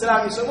நம்முடைய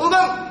இஸ்லாமிய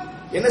சமூகம்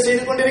என்ன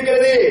செய்து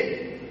கொண்டிருக்கிறது?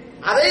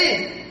 அதை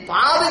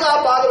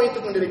பாதுகாப்பாக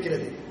வைத்துக்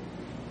கொண்டிருக்கிறது,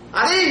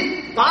 அதை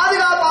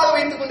பாதுகாப்பாக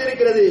வைத்துக்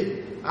கொண்டிருக்கிறது.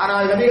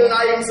 ஆனால் நபிகள்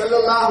நாயகம்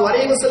ஸல்லல்லாஹு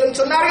அலைஹி வஸல்லம்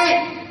சொன்னார்கள்,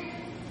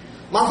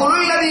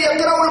 மஸலுல் லதி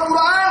யக்ரவுல்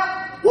குர்ஆன்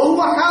வ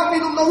ஹுவ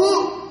ஹாஃபிதுன் லஹு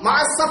மஅ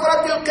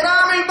ஸஃபரத்தில்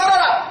கிராமில்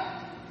பரரா.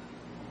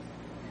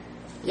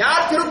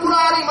 யார்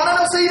திருக்குர்ஆனை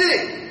மனனம் செய்து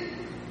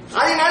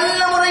அதை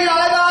நல்ல முறையில்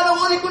அழகாக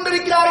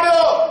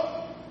ஓதிக்கொண்டிருக்கிறார்களோ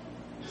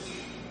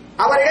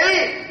அவர்கள்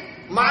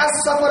மஅ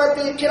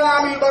ஸஃபரத்தில்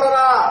கிராமில்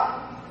பரரா,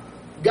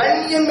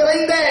 கண்ணியம்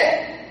நிறைந்த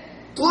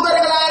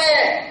தூதர்களான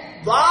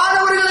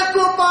வானவர்களுக்கு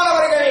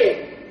ஒப்பானவர்கள்.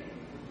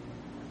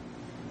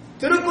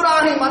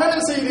 திருக்குர்ஆனை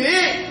மனனம் செய்து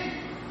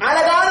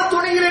அழகான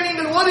துணைகளை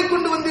நீங்கள்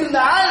ஓதிக்கொண்டு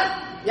வந்திருந்தால்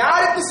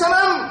யாருக்கு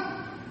சமம்?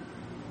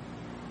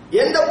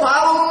 எந்த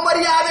பாவமும்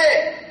அறியாத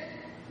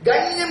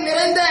கண்ணியம்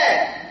நிறைந்த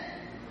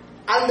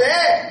அந்த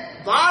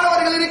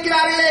வானவர்கள்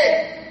இருக்கிறார்களே,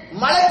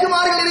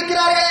 மலக்குமார்கள்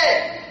இருக்கிறார்களே,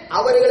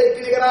 அவர்களுக்கு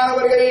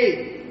நிகரானவர்கள்,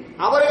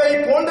 அவர்களை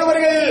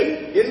போன்றவர்கள்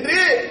என்று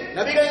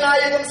நபிகள்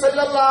நாயகம்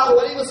ஸல்லல்லாஹு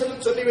அலைஹி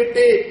வஸல்லம்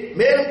சொல்லிவிட்டு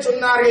மேலும்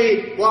சொன்னார்கள்,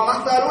 வ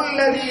மஸலுல்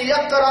லதி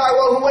யக்ரா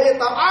வ ஹுவ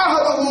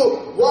யதஆஹது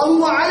வ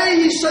ஹுவ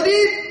அலைஹி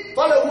ஷதீத்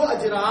ஃபலஹு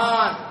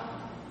அஜ்ரான்.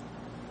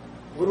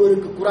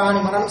 ஒருவருக்கு குர்ஆனை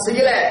மனனம்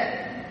செய்யல,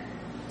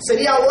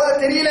 சரியா ஓத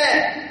தெரியல,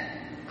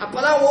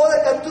 அப்பதான் ஓத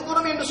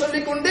கத்துக்கணும் என்று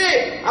சொல்லிக்கொண்டு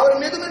அவர்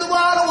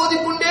மெதுமெதுவாக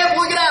ஓதிக்கொண்டே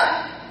போகிறார்.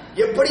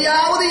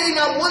 எப்படியாவது இதை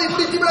நாம் ஓதி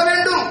முடித்து விட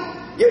வேண்டும்,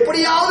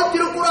 எப்படியாவது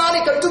திருக்குர்ஆனை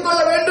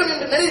கற்றுக்கொள்ள வேண்டும்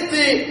என்று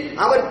நினைத்து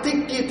அவர்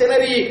திக்கி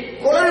திணறி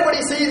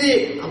குளறுபடி செய்து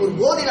அவர்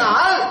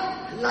ஓதினால்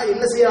அல்லாஹ்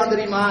என்ன செய்யறான்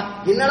தெரியுமா?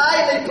 என்னடா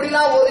இதை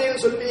இப்படிலாம்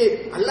ஓதுன்னு சொல்லி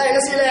அல்லாஹ்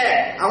என்ன செய்யல,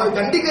 அவர்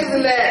கண்டிக்கிறது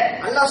இல்ல.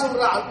 அல்லாஹ்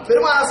சொல்றான்,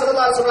 பெருமானார்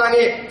ஸல்லல்லாஹு அலைஹி சொல்றாங்க,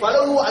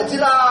 ஃபலஹு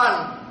அஜ்ரான்,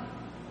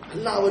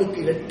 அல்லாஹ் அவருக்கு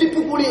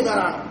இரட்டிப்பு கூலி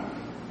தரான்.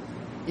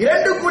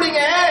 இரண்டு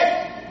கூலிங்க.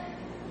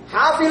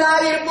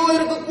 ஹாஃபிலாக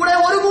இருப்பவருக்கு கூட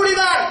ஒரு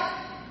கூலிதான்.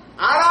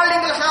 ஆனால்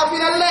நீங்கள்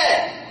ஹாஃபில் அல்ல,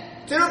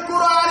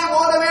 திருக்குர்ஆனை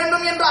ஓத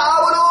வேண்டும் என்ற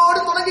ஆவலோடு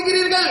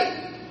தொடங்குகிறீர்கள்.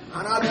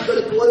 ஆனால்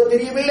உங்களுக்கு ஓத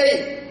தெரியவில்லை,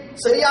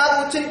 சரியாக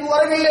உச்சரிப்பு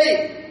வரவில்லை,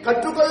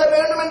 கற்றுக்கொள்ள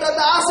வேண்டும் என்ற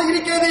அந்த ஆசை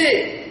இருக்கிறது,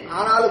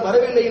 ஆனாலும்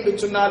வரவில்லை என்று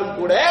சொன்னாலும்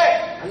கூட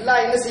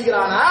அல்லாஹ் என்ன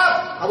செய்கிறானா,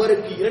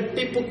 அவருக்கு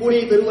இரட்டிப்பு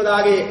கூலியை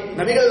தருவதாக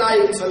நபிகள்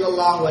நாயகம்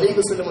ஸல்லல்லாஹு அலைஹி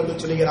வஸல்லம்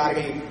அவர்கள்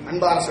சொல்கிறார்கள்.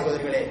 அன்பான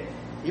சகோதரர்களே,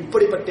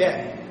 இப்படிப்பட்ட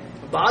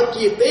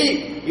பாக்கியத்தை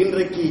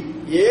இன்றைக்கு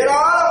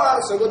ஏராளமான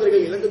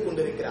சகோதரர்கள் இழந்து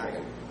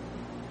கொண்டிருக்கிறார்கள்.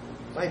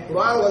 பாய்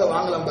குர்ஆன் ஓத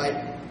வாங்கலாம், பாய்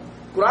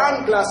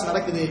குர்ஆன் கிளாஸ்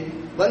நடக்குது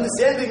வந்து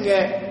சேர்ந்துங்க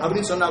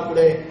அப்படின்னு சொன்னா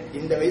கூட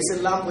இந்த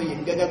வயசெல்லாம் போய்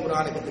எங்க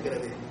குர்ஆனை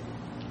கத்துக்கிறது,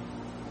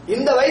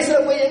 இந்த வயசுல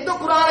போய் எங்க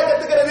குர்ஆனை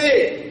கத்துக்கிறது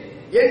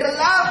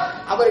என்றெல்லாம்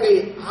அவர்கள்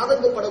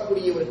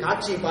ஆதங்கப்படக்கூடிய ஒரு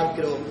காட்சியை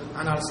பார்க்கிறோம்.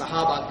 ஆனால்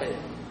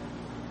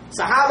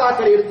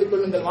சஹாபாக்களை எடுத்துக்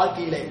கொள்ளுங்கள்,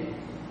 வாழ்க்கையிலே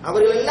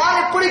அவர்கள் எல்லாம்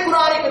எப்படி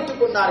குர்ஆனை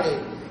கற்றுக்கொண்டார்கள்,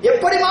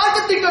 எப்படி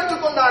மார்க்கத்தை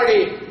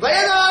கற்றுக்கொண்டார்கள்?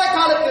 வயதான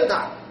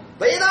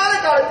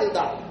காலத்தில்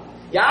தான்.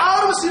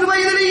 யாரும் சிறு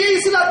வயதிலேயே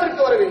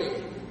இஸ்லாத்திற்கு வரவில்லை,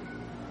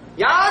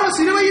 யாரும்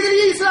சிறு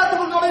வயதிலேயே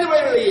இஸ்லாத்துக்குள்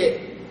நுழையவில்லையே.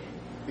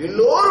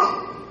 எல்லோரும்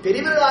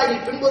பெரியவர்களாகி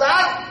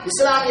பின்புதான்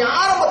இஸ்லாமிய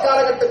ஆரம்ப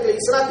காலகட்டத்தில்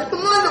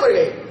இஸ்லாத்திற்கு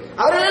நுழைந்தவர்கள்.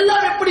 அவர்கள்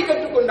எல்லாம் எப்படி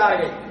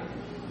கற்றுக்கொண்டார்கள்?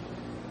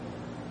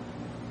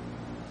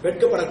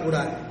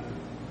 வெட்கப்படக்கூடாது,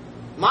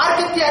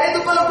 மார்க்கத்தை அறிந்து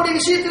கொள்ளக்கூடிய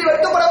விஷயத்தில்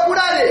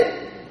வெட்கப்படக்கூடாது.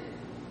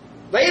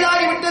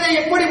 வயதாகி விட்டதை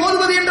எப்படி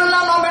ஓதுவது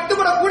என்றெல்லாம் நாம்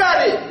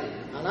வெட்கப்படக்கூடாது.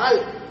 ஆனால்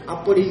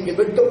அப்படி இங்கு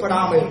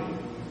வெட்கப்படாமல்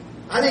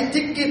அதை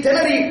திக்கி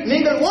திணறி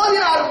நீங்கள்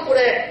ஓதினாலும் கூட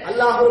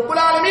அல்லாஹ்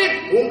ரப்பல் ஆலமீன்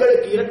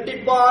உங்களுக்கு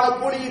இரட்டிப்பான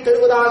கூலியை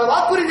தருவதாக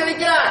வாக்குறுதி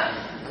அளிக்கிறார்.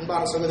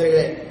 அன்பான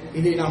சகோதரர்களே,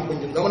 இதை நாம்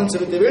கொஞ்சம் கவனம்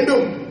செலுத்த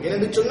வேண்டும்.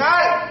 என்று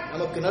சொன்னால்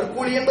நமக்கு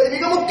நற்கூலி என்பது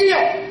மிக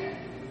முக்கியம்,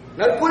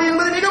 நற்கூலி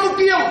என்பது மிக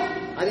முக்கியம்.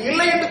 அது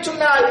இல்லை என்று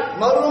சொன்னால்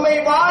மறுமை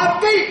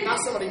வாழ்க்கை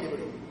நாசமடைந்துவிடும்.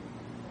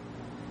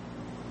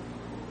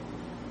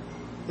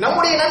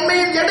 நம்முடைய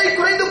நன்மையின் எடை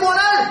குறைந்து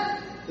போனால்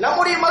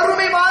நம்முடைய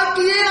மறுமை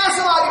வாழ்க்கையே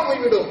நாசமாகி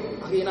போய்விடும்.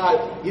 ஆகையினால்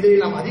இதை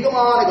நாம்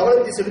அதிகமான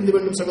கவனத்தை செலுத்த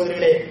வேண்டும்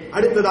சகோதரர்களே.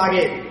 அடுத்ததாக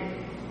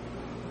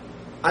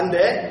அந்த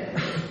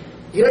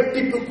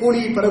இரட்டிப்பு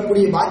கூலியை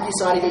பெறக்கூடிய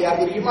பாக்கியசாலிகள்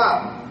யார் தெரியுமா?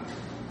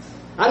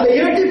 அந்த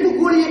இரட்டிப்பு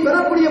கூலியை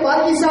பெறக்கூடிய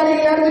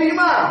பாக்கியசாலிகள் யார்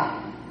தெரியுமா?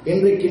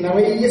 இன்றைக்கு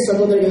நிறைய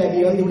சகோதரர்கள் அதை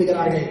இழந்து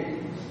விடுகிறார்கள்,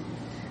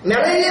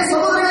 நிறைய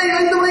சகோதரர்களை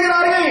இழந்து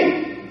விடுகிறார்கள்.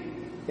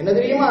 என்ன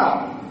தெரியுமா?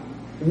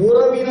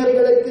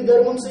 உறவினர்களுக்கு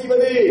தர்மம்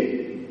செய்வது.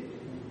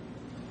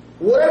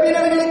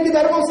 உறவினர்களுக்கு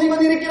தர்மம்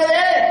செய்வது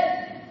இருக்கிறதே,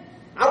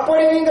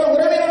 அப்படி நீங்கள்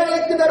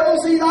உறவினர்களுக்கு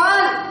தர்மம்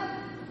செய்தால்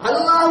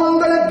அல்லாஹ்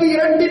உங்களுக்கு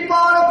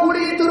இரட்டிப்பான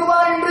கூலியை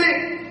தருவார் என்று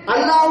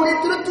அல்லாஹ்வுடைய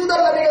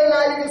திருத்தூதர் நபிகள்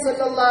நாயகம்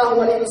ஸல்லல்லாஹு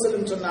அலைஹி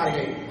வஸல்லம்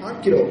சொன்னார்கள்.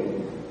 பார்க்கிறோம்.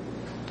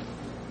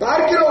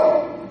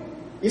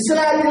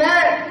 இஸ்லாமில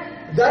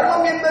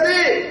தர்மம் என்பது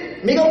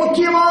மிக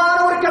முக்கியமான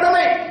ஒரு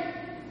கடமை.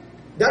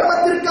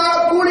 தர்மத்திற்கான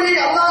கூலியை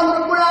அல்லாஹ்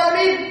ரப்பல்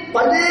ஆலமீன்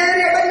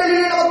பல்வேறு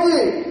இடங்களிலே நமக்கு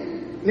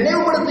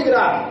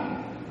நினைவுபடுத்துகிறார்.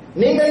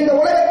 நீங்கள் இந்த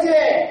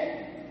உலகத்திலே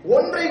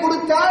ஒன்றை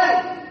கொடுத்தால்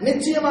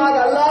நிச்சயமாக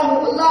அல்லாஹ்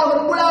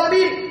ரப்பல்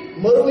ஆலமீன்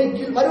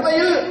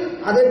மறுமையில்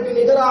அதற்கு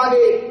நிகராக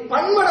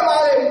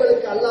பன்மடமாக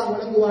உங்களுக்கு அல்லாஹ்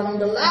வழங்குவான்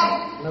என்றெல்லாம்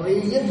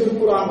நிறைய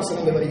திருக்குர்ஆன்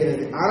வசனங்கள்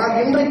வருகிறது. ஆனால்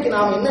இன்றைக்கு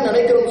நாம் என்ன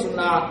நினைக்கிறோம்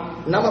சொன்னா,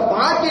 நம்ம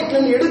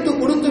பாக்கெட்ல எடுத்து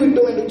கொடுத்து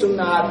விட்டோம் என்று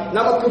சொன்னால்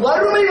நமக்கு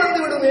வறுமை வந்து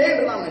விடுமே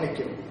என்று நாம்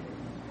நினைக்கிறோம்.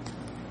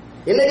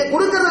 இன்னைக்கு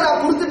கொடுக்கறத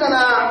நான்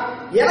கொடுத்துட்டேனா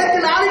எனக்கு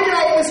நாளைக்கு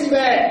நான் என்ன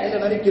செய்வேன்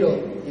என்று நினைக்கிறோம்.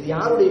 இது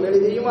யாருடைய வேலை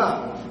தெரியுமா?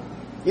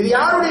 இது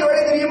யாருடைய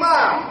வேலை தெரியுமா?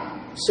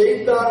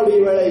 ஷைத்தானுடைய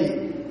வேலை.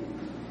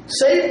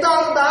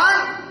 ஷைத்தான் தான்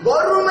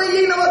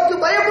வறுமையை நமக்கு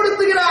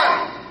பயப்படுத்துகிறான்.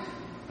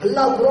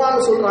 அல்லாஹ்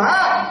குர்ஆன்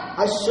சொல்றான்,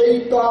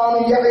 அஷ்-ஷைத்தானு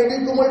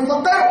யஇதுகுமுல்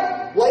ஃபக்ர்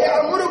வ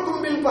யஅமுருக்கும்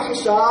பில்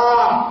ஃபஹ்ஷா.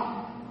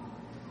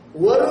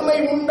 வறுமை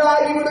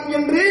உண்டாகிவிடும்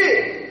என்று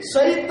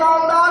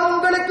ஷைத்தான் தான்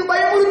உங்களுக்கு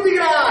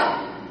பயமுறுத்துகிறான்.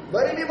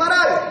 வறுமை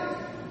வராது.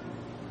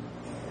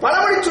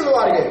 பழமொழி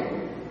சொல்லுவார்கள்,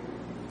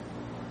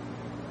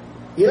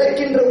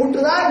 இறக்கின்ற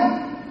ஊற்றுதான்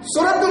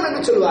சுரக்கும்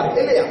என்று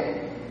சொல்வார்கள் இல்லையா?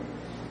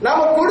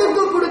 நாம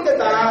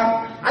கொடுக்கத்தான்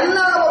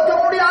அல்லாஹ் நமக்கு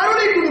அவருடைய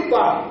அருளை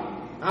கொடுப்பான்.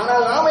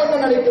 ஆனால் நாம என்ன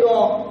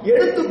நினைக்கிறோம்,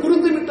 எடுத்து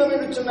கொடுத்து விட்டோம்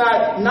என்று சொன்னால்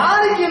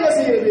நாளைக்கு என்ன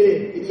செய்யறது?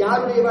 இது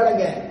யாருடைய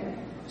வேலைங்க?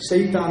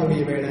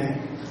 ஷைத்தானுடைய வேலை.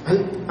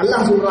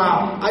 அல்லாஹ் சொல்றான்,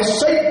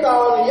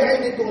 அஷ்-ஷைத்தானு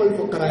யஇதுகுமுல்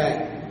ஃபக்ர.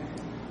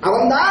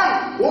 அவன்தான்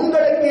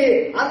உங்களுக்கு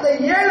அந்த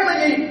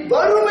ஏழ்மையை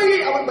வறுமையை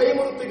அவன்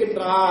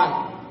பயமுறுத்துகின்றான்.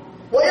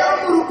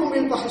 வயமுருக்கும்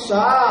பில்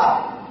ஃபஹ்ஷா.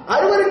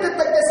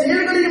 அருவருக்கத்தக்க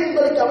செயல்களையும்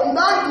உங்களுக்கு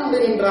அவன்தான்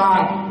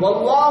தூண்டுகின்றான்.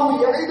 வல்லாஹு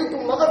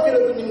யஇதுகும்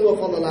மக்ஃபிரத்தன் மின்ஹு வ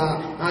ஃபضلا.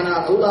 ஆனால்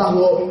அல்லாஹ்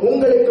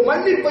உங்களுக்கு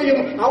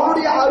மன்னிப்பையும்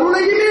அவருடைய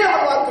அருளையுமே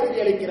அவன்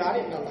வாக்குறுதி அளிக்கிறான்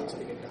என்று அல்லாஹ்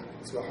சொல்கிறான்.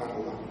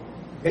 சுப்ஹானல்லாஹ்.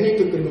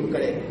 கண்ணியத்துக்குரிய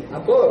மக்களே,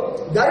 அப்போ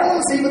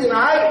தர்மம்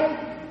செய்வதனால்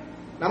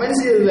நம்ம என்ன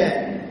செய்யறதில்ல,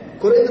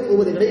 குறைந்து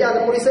போவது கிடையாது,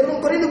 நம்முடைய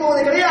செல்வம் குறைந்து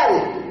போவது கிடையாது.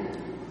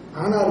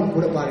 ஆனாலும்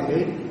கூட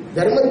பாருங்கள்,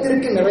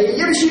 தர்மத்திற்கு நிறைய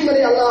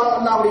விஷயங்களை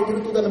அல்லாஹ்வுடைய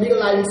திருத்தூதர்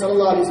நபிகள் நாயகம்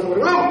ஸல்லல்லாஹு அலைஹி வஸல்லம்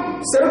அவர்களும்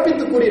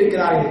சிறப்பித்து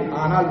கூறியிருக்கிறார்கள்.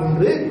 ஆனால்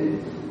ஒன்று,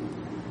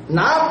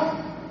 நாம்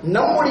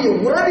நம்முடைய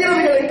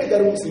உறவினர்களுக்கு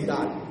தர்மம்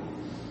செய்தால்,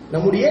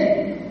 நம்முடைய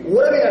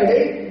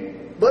உறவினர்கள்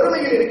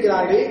வறுமையில்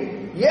இருக்கிறார்கள்,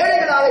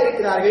 ஏழைகளாக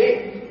இருக்கிறார்கள்,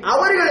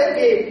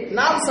 அவர்களுக்கு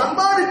நாம்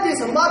சம்பாதித்த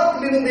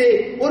சம்பாதத்திலிருந்து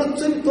ஒரு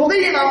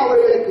தொகையை நாம்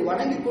அவர்களுக்கு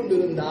வழங்கிக்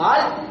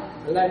கொண்டிருந்தால்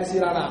அல்லாஹ் என்ன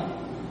செய்யறானா,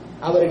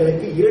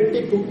 அவர்களுக்கு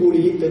இரட்டிப்பு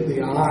கூலியை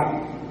தருகிறார்.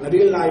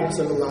 நபிகள் நாயகம்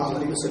ஸல்லல்லாஹு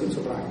அலைஹி வஸல்லம்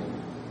சொல்றாங்க.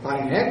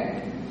 பாருங்க,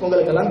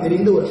 உங்களுக்கு எல்லாம்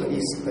தெரிந்த ஒரு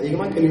ஹதீஸ்,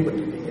 அதிகமா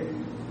கேள்விப்பட்டிருப்பீங்க.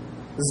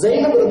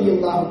 ஸைனப்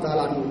ரலியல்லாஹு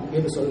தஆலா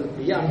என்று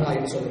சொல்லக்கூடிய, அன்ஹா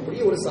என்று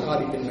சொல்லக்கூடிய ஒரு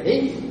சஹாபி பெண்மணி.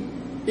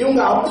 இவங்க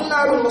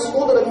அப்துல்லாஹ் இப்னு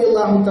மஸ்ஊத்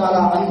ரலியல்லாஹு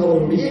தஆலா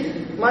அவர்களுடைய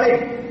மனைவி.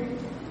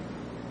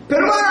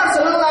 பெருமானார்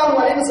ஸல்லல்லாஹு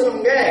அலைஹி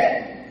வஸல்லம்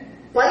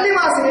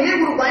பள்ளிவாசலிலே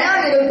ஒரு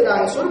பயான்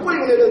நிகழ்த்துறாங்க,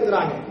 சொற்பொழிவு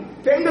நிகழ்த்துறாங்க.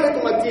 பெண்களுக்கு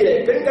மத்தியிலே,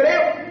 பெண்களே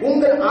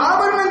உங்கள்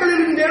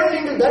ஆபரணங்களிலிருந்தே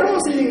நீங்கள்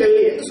தர்மம் செய்யுங்கள்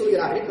என்று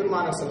சொல்கிறார்கள்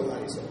பெருமானார் ஸல்லல்லாஹு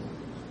அலைஹி வஸல்லம்.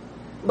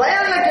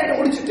 பயானை கேட்டு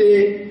முடிச்சுட்டு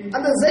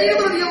அந்த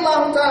ஸைனப்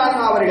ரலியல்லாஹு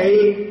தஆலா அவர்கள்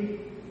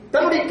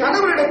தன்னுடைய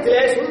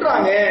கணவரிடத்திலே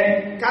சொல்றாங்க,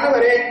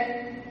 கணவரே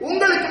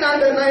உங்களுக்கு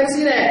நான் என்ன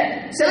செய்றேன்,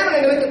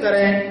 செலவினங்களுக்கு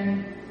தரேன்,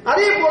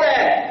 அதே போல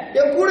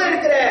என் கூட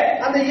இருக்கிற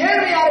அந்த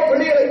ஏழ்மையான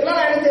பிள்ளைகளுக்கு எல்லாம்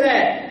நான்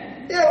நினைக்கிறேன்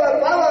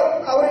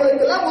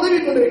அவர்களுக்கு எல்லாம் உதவி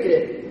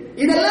கொண்டிருக்கிறேன்,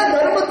 இதெல்லாம்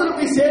தர்மத்தில்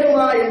போய்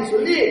சேருமா என்று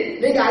சொல்லி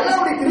நீங்க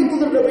அல்லாஹ்வுடைய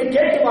திருத்தூதர்கிட்ட போய்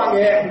கேட்டுவாங்க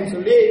அப்படின்னு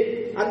சொல்லி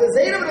அந்த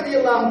ஸைனப்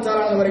ரலியல்லாஹு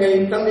தஆலா அவர்கள்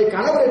தன்னுடைய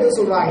கணவர் என்று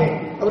சொல்றாங்க.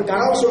 அவர்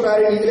கணவர்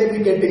சொல்றாரு, நீங்களே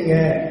போய் கேட்டுங்க,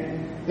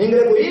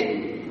 நீங்களே போய்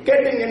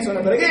கேட்டுங்கன்னு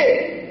சொன்ன பிறகு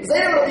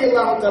ஸைனப்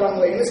ரலியல்லாஹு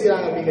தஆலா என்ன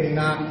செய்யறாங்க அப்படின்னு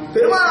கேட்டீங்கன்னா,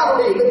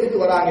 பெருமானாருடைய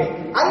இல்லத்துக்கு வராங்க.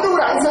 அங்க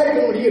ஒரு அன்சாரி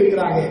பெண்மணி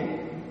இருக்கிறாங்க.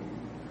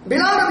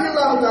 பிலால்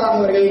ரலியல்லாஹு தஆலா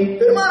அவர்கள்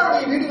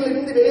பெருமானாருடைய வீடுகளில்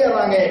இருந்து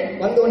வெளியேறாங்க.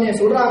 வந்த உடனே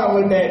சொல்றாங்க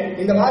அவங்கள்ட்ட,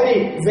 இந்த மாதிரி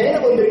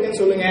ஸைனப் வந்திருக்குன்னு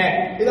சொல்லுங்க,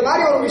 இந்த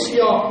மாதிரி ஒரு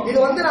விஷயம், இது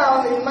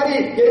நான் இந்த மாதிரி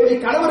என்னுடைய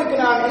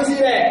கணவருக்கு நான் என்ன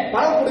செய்யறேன்,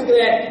 பணம்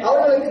கொடுக்கிறேன்,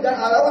 அவர்களுக்கு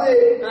அதாவது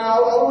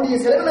அவருடைய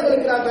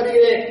செலவினங்களுக்கு நான்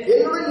தருகிறேன்,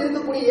 என்னுடன்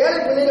இருக்கக்கூடிய ஏழை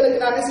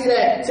பிள்ளைகளுக்கு நான் என்ன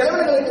செய்யறேன்,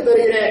 செலவினங்களுக்கு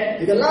தருகிறேன்,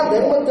 இதெல்லாம்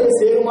தர்மத்தில்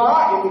சேருமா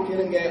என்று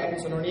கேளுங்க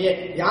அப்படின்னு சொன்ன உடனே,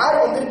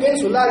 யார்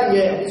வந்திருக்கேன்னு சொல்லாதீங்க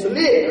அப்படின்னு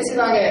சொல்லி என்ன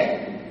செய்றாங்க,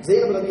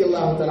 ஸைனப்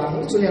ரலியல்லாஹு தஆலா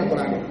சொல்லி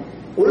அனுப்புறாங்க.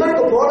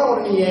 உள்ளுக்கு போன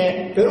உடனே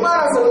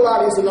பெருமானார் ஸல்லல்லாஹு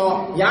அலைஹி வஸல்லம்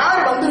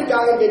யார்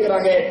வந்திருக்காங்கன்னு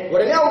கேக்குறாங்க.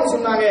 உடனே அவங்க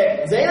சொன்னாங்க,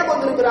 ஸைனப்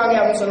வந்திருக்காங்க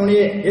அப்படின்னு சொன்ன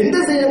உடனே, எந்த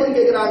ஸைனப்னு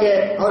கேக்குறாங்க.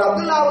 அவர்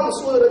அப்துல்லாஹ் இப்னு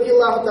மஸ்ஊத்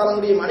ரலியல்லாஹு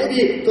தஆலாவுடைய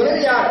மனைவி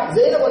துணைவியார்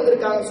ஸைனப்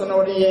வந்திருக்காங்கன்னு சொன்ன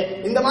உடனே,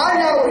 இந்த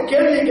மாதிரியான ஒரு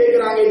கேள்வியை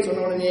கேக்குறாங்கன்னு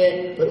சொன்ன உடனே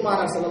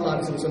பெருமானார் ஸல்லல்லாஹு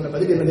அலைஹி வஸல்லம் சொன்ன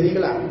பதில் என்ன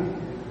தெரியுங்களா?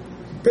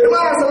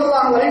 பெருமானார்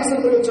ஸல்லல்லாஹு அலைஹி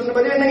வஸல்லம் சொன்ன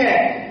பதில் என்னங்க?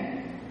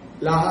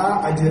 லஹா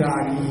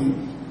அஜ்ரானி,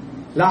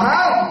 லஹா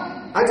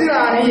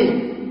அஜ்ரானி,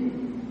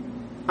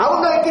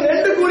 அவங்களுக்கு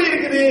 2 கூலி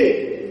இருக்குது.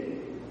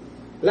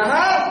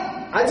 லஹா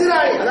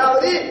அஜ்ரானி,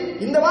 அதாவது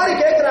இந்த மாதிரி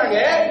கேட்கிறாங்க,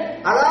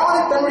 அதாவது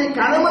தன்னுடைய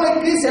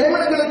கணவனுக்கு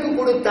செலவினங்களுக்கு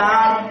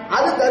கொடுத்தால்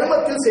அது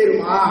தர்மத்தில்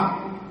சேருமா?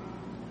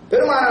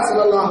 பெருமானார்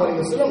ஸல்லல்லாஹு அலைஹி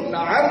வஸல்லம்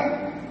நஅம்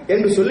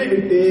என்று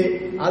சொல்லிவிட்டு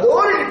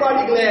அதோடு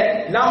நிப்பாட்டிக்கல,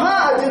 லஹா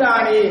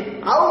அஜ்ரானி,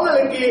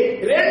 அவங்களுக்கு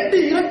 2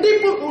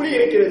 இரட்டிப்பு கூலி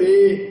இருக்கிறது.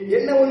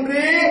 என்ன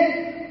ஒன்று?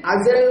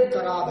 அஜல்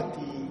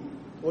கராபத்தி,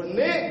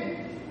 ஒன்று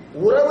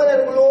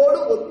உறவினர்களோடு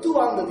ஒத்து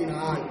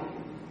வாழ்ந்ததினால்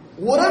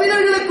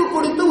உறவினர்களுக்கு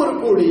கொடுத்த ஒரு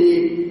கூலி,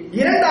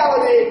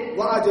 இரண்டாவது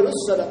வாஜரு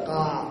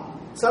சதகா,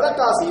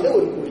 சதகா செய்த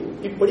ஒரு கூலி.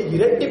 இப்படி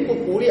இரட்டிப்பு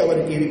கூலி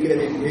அவருக்கு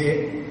இருக்கிறது என்று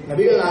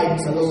நபிகள்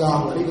நாயகம்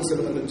ஸல்லல்லாஹு அலைஹி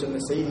வஸல்லம்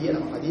சொன்ன செய்தியை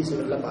நாம்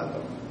ஹதீஸ்ல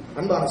பார்த்தோம்.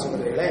 அன்பான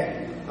சகோதரர்களே,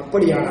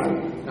 அப்படியானால்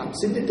நாம்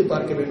சிந்தித்து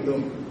பார்க்க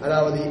வேண்டும்.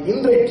 அதாவது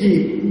இன்றைக்கு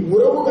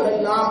உறவுகள்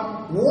எல்லாம்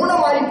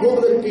ஊனமாறி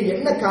போவதற்கு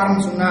என்ன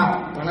காரணம் சொன்னா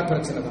பண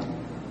பிரச்சனை தான்.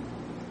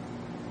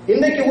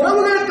 இன்றைக்கு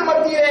உறவுகளுக்கு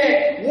மத்தியிலே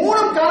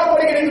ஊனம்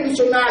காணப்படுகிறது என்று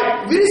சொன்னால்,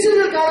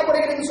 விரிசல்கள்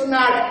காணப்படுகிறது என்று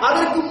சொன்னால்,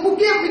 அதற்கு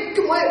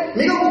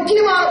மிக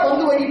முக்கியமாக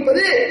பங்கு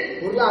வகிப்பது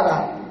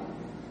பொருளாதாரம்.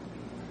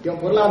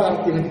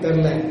 பொருளாதாரத்தை எனக்கு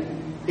தெரியல,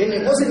 என்னை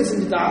மோசடி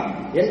செஞ்சுட்டான்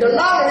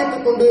என்றெல்லாம்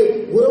நினைத்துக் கொண்டு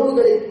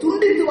உறவுகளை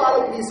துண்டித்து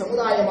வாழக்கூடிய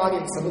சமுதாயமாக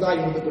இந்த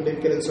சமுதாயம் இருந்து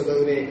கொண்டிருக்கிறது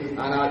சகோதரே.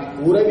 ஆனால்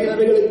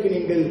உறவினர்களுக்கு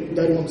நீங்கள்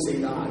தர்மம்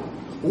செய்தால்,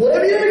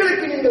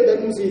 உறவினர்களுக்கு நீங்கள்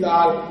தர்மம்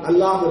செய்தால்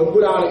அல்லாஹ்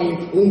ரப்பல் ஆலமீன்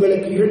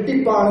உங்களுக்கு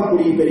இரட்டிப்பான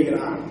கூலியை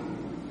தருகிறார்.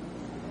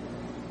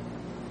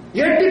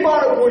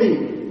 இரட்டிப்பான கூலி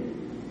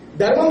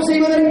தர்மம்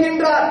செய்வதற்கு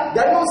என்றால்,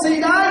 தர்மம்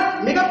செய்தால்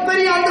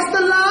மிகப்பெரிய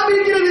அந்தஸ்தெல்லாம்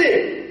இருக்கிறது.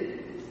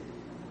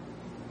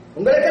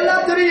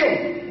 உங்களுக்கெல்லாம் தெரியும்,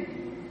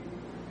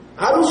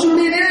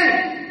 அருசுடைய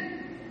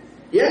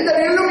எந்த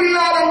நெல்லும்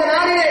இல்லாத அந்த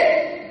நாளிலே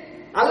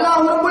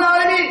அல்லாஹ் ரப்பல்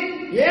ஆலமீன்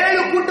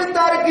 7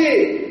 கூட்டத்தாருக்கு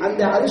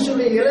அந்த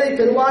அரிசுடைய நிலை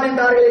தருவான்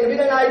என்றார்கள்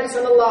நபிகள் நாயகம்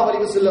ஸல்லல்லாஹு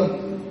அலைஹி வஸல்லம்.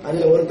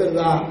 அதுல ஒருத்தர்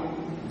தான்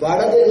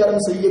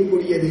வலதுகரம்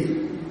செய்யக்கூடியது.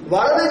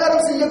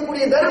 வலதுகரம்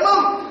செய்யக்கூடிய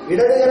தர்மம்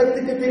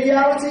இடதுகரத்துக்கு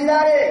தெரியாமல்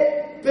செய்தாரே,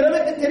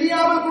 பிறருக்கு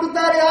தெரியாமல்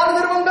கொடுத்தாரே 6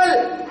 தர்மங்கள்,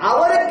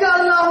 அவருக்கு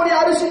அல்லாஹ்வுடைய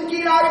அரிசின்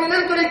கீழாக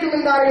நிழல் கிடைக்கும்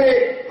என்றார்களே.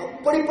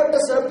 அப்படிப்பட்ட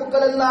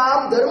சிறப்புகள்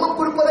எல்லாம் தர்மம்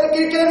கொடுப்பதற்கு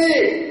இருக்கிறது.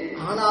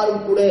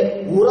 ஆனாலும் கூட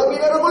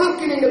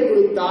உறவினர்களுக்கு நீங்கள்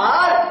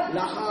கொடுத்தால்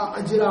லஹா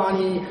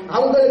அஜ்ரானி,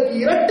 அவங்களுக்கு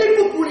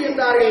இரட்டிப்பு கூலி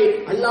என்றார்கள்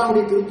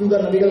அல்லாஹ்வுடைய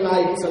திருத்தூதர் நபிகள்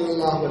நாயகம்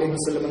ஸல்லல்லாஹு அலைஹி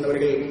வஸல்லம்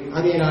அவர்கள்.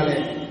 அதனால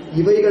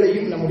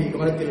இவைகளையும் நம்முடைய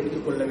கவனத்தில்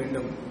எடுத்துக் கொள்ள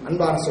வேண்டும்.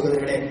 அன்பான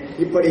சகோதரர்களே,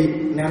 இப்படி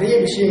நிறைய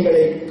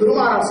விஷயங்களை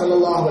பெருமானார்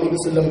ஸல்லல்லாஹு அலைஹி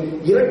வஸல்லம்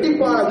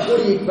இரட்டிப்பான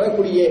கூலியை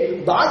பெறக்கூடிய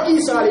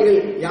பாக்கியசாலிகள்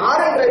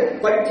யார் என்ற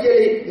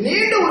பட்டியலை,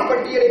 நீண்ட ஒரு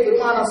பட்டியலை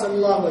பெருமானார்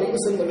ஸல்லல்லாஹு அலைஹி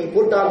வஸல்லம் அவர்கள்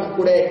போட்டாலும்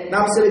கூட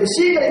நாம் சில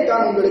விஷயங்களை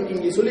தான் உங்களுக்கு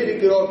இங்கே சொல்லி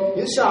இருக்கிறோம்.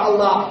 இன்ஷா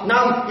அல்லாஹ்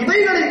நாம்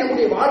இவைகளை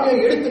நம்முடைய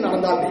வாழ்க்கையில் எடுத்து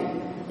நடந்தால்,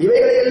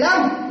 இவைகளை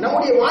எல்லாம்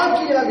நம்முடைய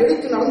வாழ்க்கையை நாம்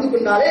எடுத்து நடந்து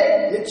கொண்டாலே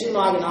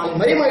நிச்சயமாக நாளை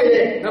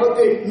மறுமையிலே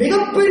நமக்கு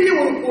மிகப்பெரிய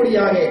ஒரு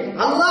கூலியாக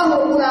அல்லாஹ்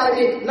ரப்பல்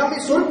ஆலமீன் நம்மை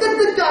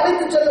சொர்க்கத்துக்கு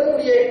அழைத்து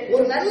செல்லக்கூடிய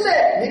ஒரு நல்ல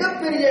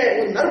மிகப்பெரிய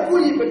ஒரு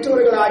நற்கூலியை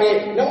பெற்றவர்களாக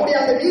நம்முடைய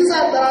அந்த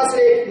மீசான்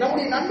தராசிலே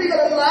நம்முடைய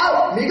நன்மைகள் எல்லாம்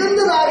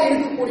மிகுந்ததாக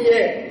இருக்கக்கூடிய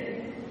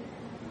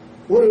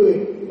ஒரு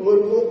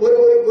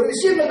ஒரு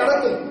விஷயங்கள்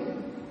நடக்கும்.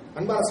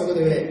 அன்பான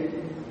சகோதரர்களே,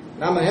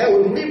 நாம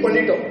ஒரு முடிவு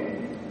பண்ணிட்டோம்.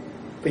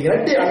 இப்ப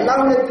இரட்டை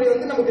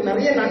அல்லாஹ்விடத்தில் நமக்கு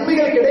நிறைய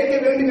நன்மைகள் கிடைக்க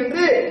வேண்டும்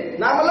என்று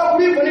நாமெல்லாம்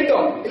முடிவு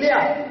பண்ணிட்டோம் இல்லையா?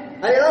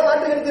 அது ஏதாவது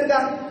மாற்று கருத்து இருக்கா?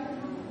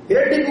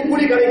 இரட்டிப்பு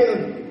கூலி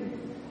கிடைக்கணும்,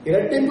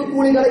 இரட்டிப்பு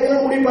கூலி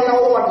கிடைக்கணும் முடிவு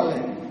பண்ணாவது மாட்டல.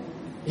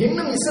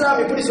 இன்னும்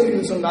இஸ்லாம் எப்படி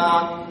சொல்லி சொன்னா,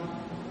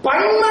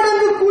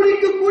 பன்மடங்கு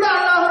கூலிக்கு கூட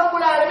அல்லாஹ்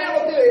ரப்பல் ஆலமீன்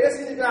நமக்கு என்ன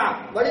செஞ்சுட்டான்,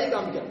 வழியை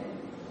காமிக்கிறான்.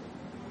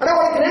 ஆனா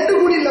உனக்கு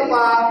 2 கூலி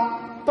இல்லப்பா,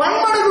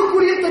 பன்மடங்கு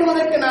கூலியை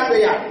தருவதற்கு நான்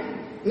தயார்.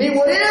 நீ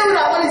ஒரே ஒரு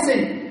அமலை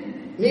செய்,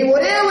 நீ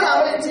ஒரே ஒரு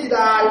அமலை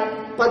செய்தால்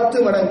 10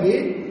 மடங்கு,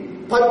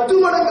 10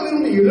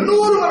 மடங்கிலிருந்து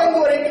 700 மடங்கு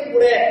வரைக்கும்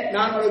கூட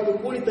நான் உனக்கு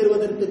கூலி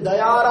தருவதற்கு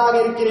தயாராக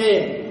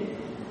இருக்கிறேன்.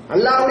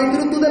 அல்லாஹ்வுடைய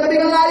திருத்தூதர்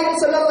நபிகள் நாயகம்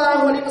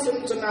ஸல்லல்லாஹு அலைஹி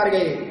வஸல்லம்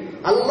சொன்னார்கள்,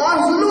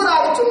 அல்லாஹ்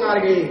சொல்லுவதாக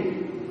சொன்னார்கள்,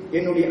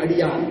 என்னுடைய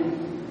அடியான்,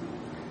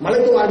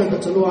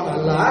 மலக்குமார்கள் சொல்லுவாங்க,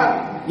 அல்லாஹ்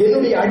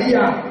என்னுடைய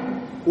அடியான்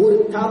ஒரு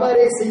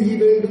தவறை செய்ய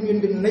வேண்டும்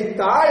என்று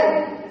நினைத்தால்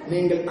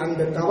நீங்கள்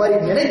அந்த தவறை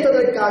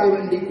நினைத்ததற்காக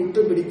வேண்டி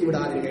குற்றம் பிடித்து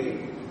விடாதீர்கள்,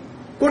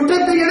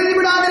 குற்றத்தை எழுதி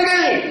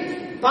விடாதீர்கள்,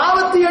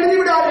 பாவத்தை எழுதி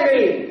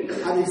விடாதீர்கள்.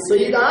 அதை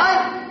செய்தால்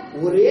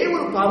ஒரே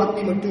ஒரு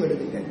பாவத்தை மட்டும்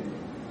எழுதுங்கள்.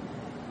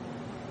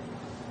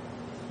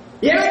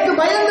 எனக்கு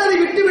பயந்ததை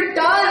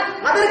விட்டுவிட்டால்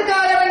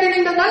அதற்காக வேண்டி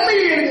நீங்கள்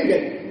நன்மையை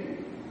எழுதுங்கள்.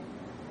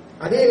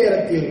 அதே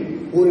நேரத்தில்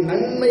ஒரு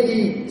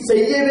நன்மையை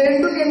செய்ய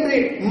வேண்டும் என்று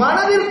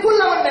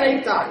மனதிற்குள் அவன்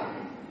நினைத்தால்,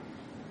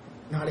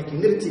 நாளைக்கு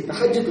எந்திரிச்சு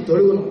தஹஜ்ஜுக்கு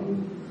தொழுகணும்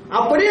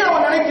அப்படியே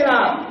அவன்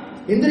நினைக்கிறான்,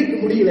 எந்திரிக்க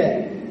முடியல,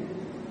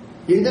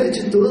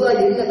 எந்திரிச்சு தொழுதா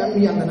என்ன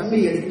நன்மை, அந்த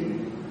நன்மையை எழுது.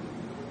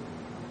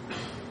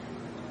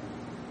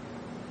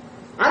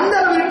 அந்த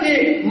அளவிற்கு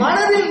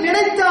மனதில்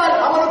நினைத்தால்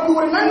அவனுக்கு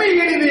ஒரு நன்மை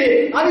எழுது,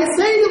 அதை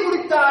செய்து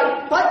முடித்தால்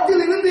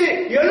 10லிருந்து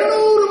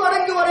 700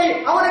 மடங்கு வரை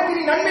அவனுக்கு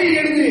நீ நன்மையை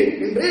எழுது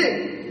என்று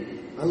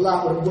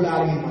அல்லாஹ் ரப்பல்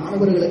ஆலமீன்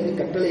மாணவர்களுக்கு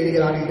கட்டளை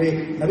இடுகிறார் என்று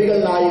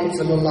நபிகள் நாயகம்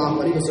ஸல்லல்லாஹு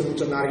அலைஹி வஸல்லம்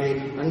சொன்னார்கள்.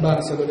 அன்பான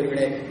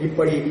சகோதரர்களே,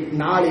 இப்படி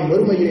நாளை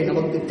மறுமையிலே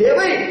நமக்கு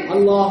தேவை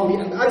அல்லாஹ்வுடைய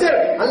அந்த அஜர்,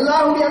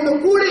 அல்லாஹ்வுடைய அந்த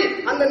கூலி,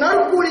 அந்த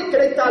நற்கூலி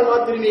கிடைத்தால்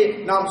மாத்திரமே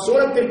நாம்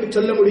சூரத்திற்கு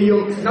சொல்ல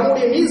முடியும்.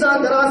 நம்முடைய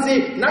மீசான் தராசி,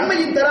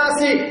 நன்மையின்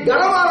தராசி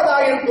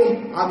கனமானதாக இருக்கும்.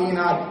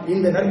 ஆகையினால்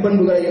இந்த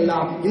நற்பண்புகளை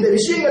எல்லாம், இந்த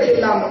விஷயங்களை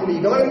எல்லாம் நம்முடைய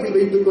கவனத்தில்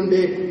வைத்துக்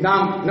கொண்டு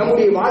நாம்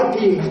நம்முடைய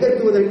வாழ்க்கையை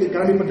நகர்த்துவதற்கு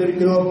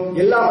கடமைப்பட்டிருக்கிறோம்.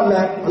 எல்லாம் அல்ல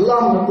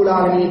அல்லாஹ் ரப்பல்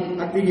ஆலமீன்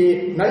அத்தகைய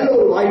நல்ல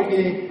ஒரு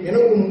வாய்ப்பினை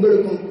எனக்கும்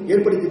உங்களுக்கும்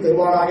ஏற்படுத்தி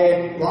தருவாராக.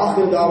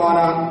 வாஹிரு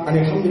தாவானா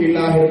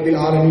அல்ஹம்துலில்லாஹி ரப்பில்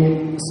ஆலமீன்.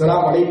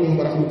 அஸ்ஸலாமு அலைக்கும்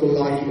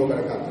வரஹ்மத்துல்லாஹி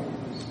வபரகாத்துஹு.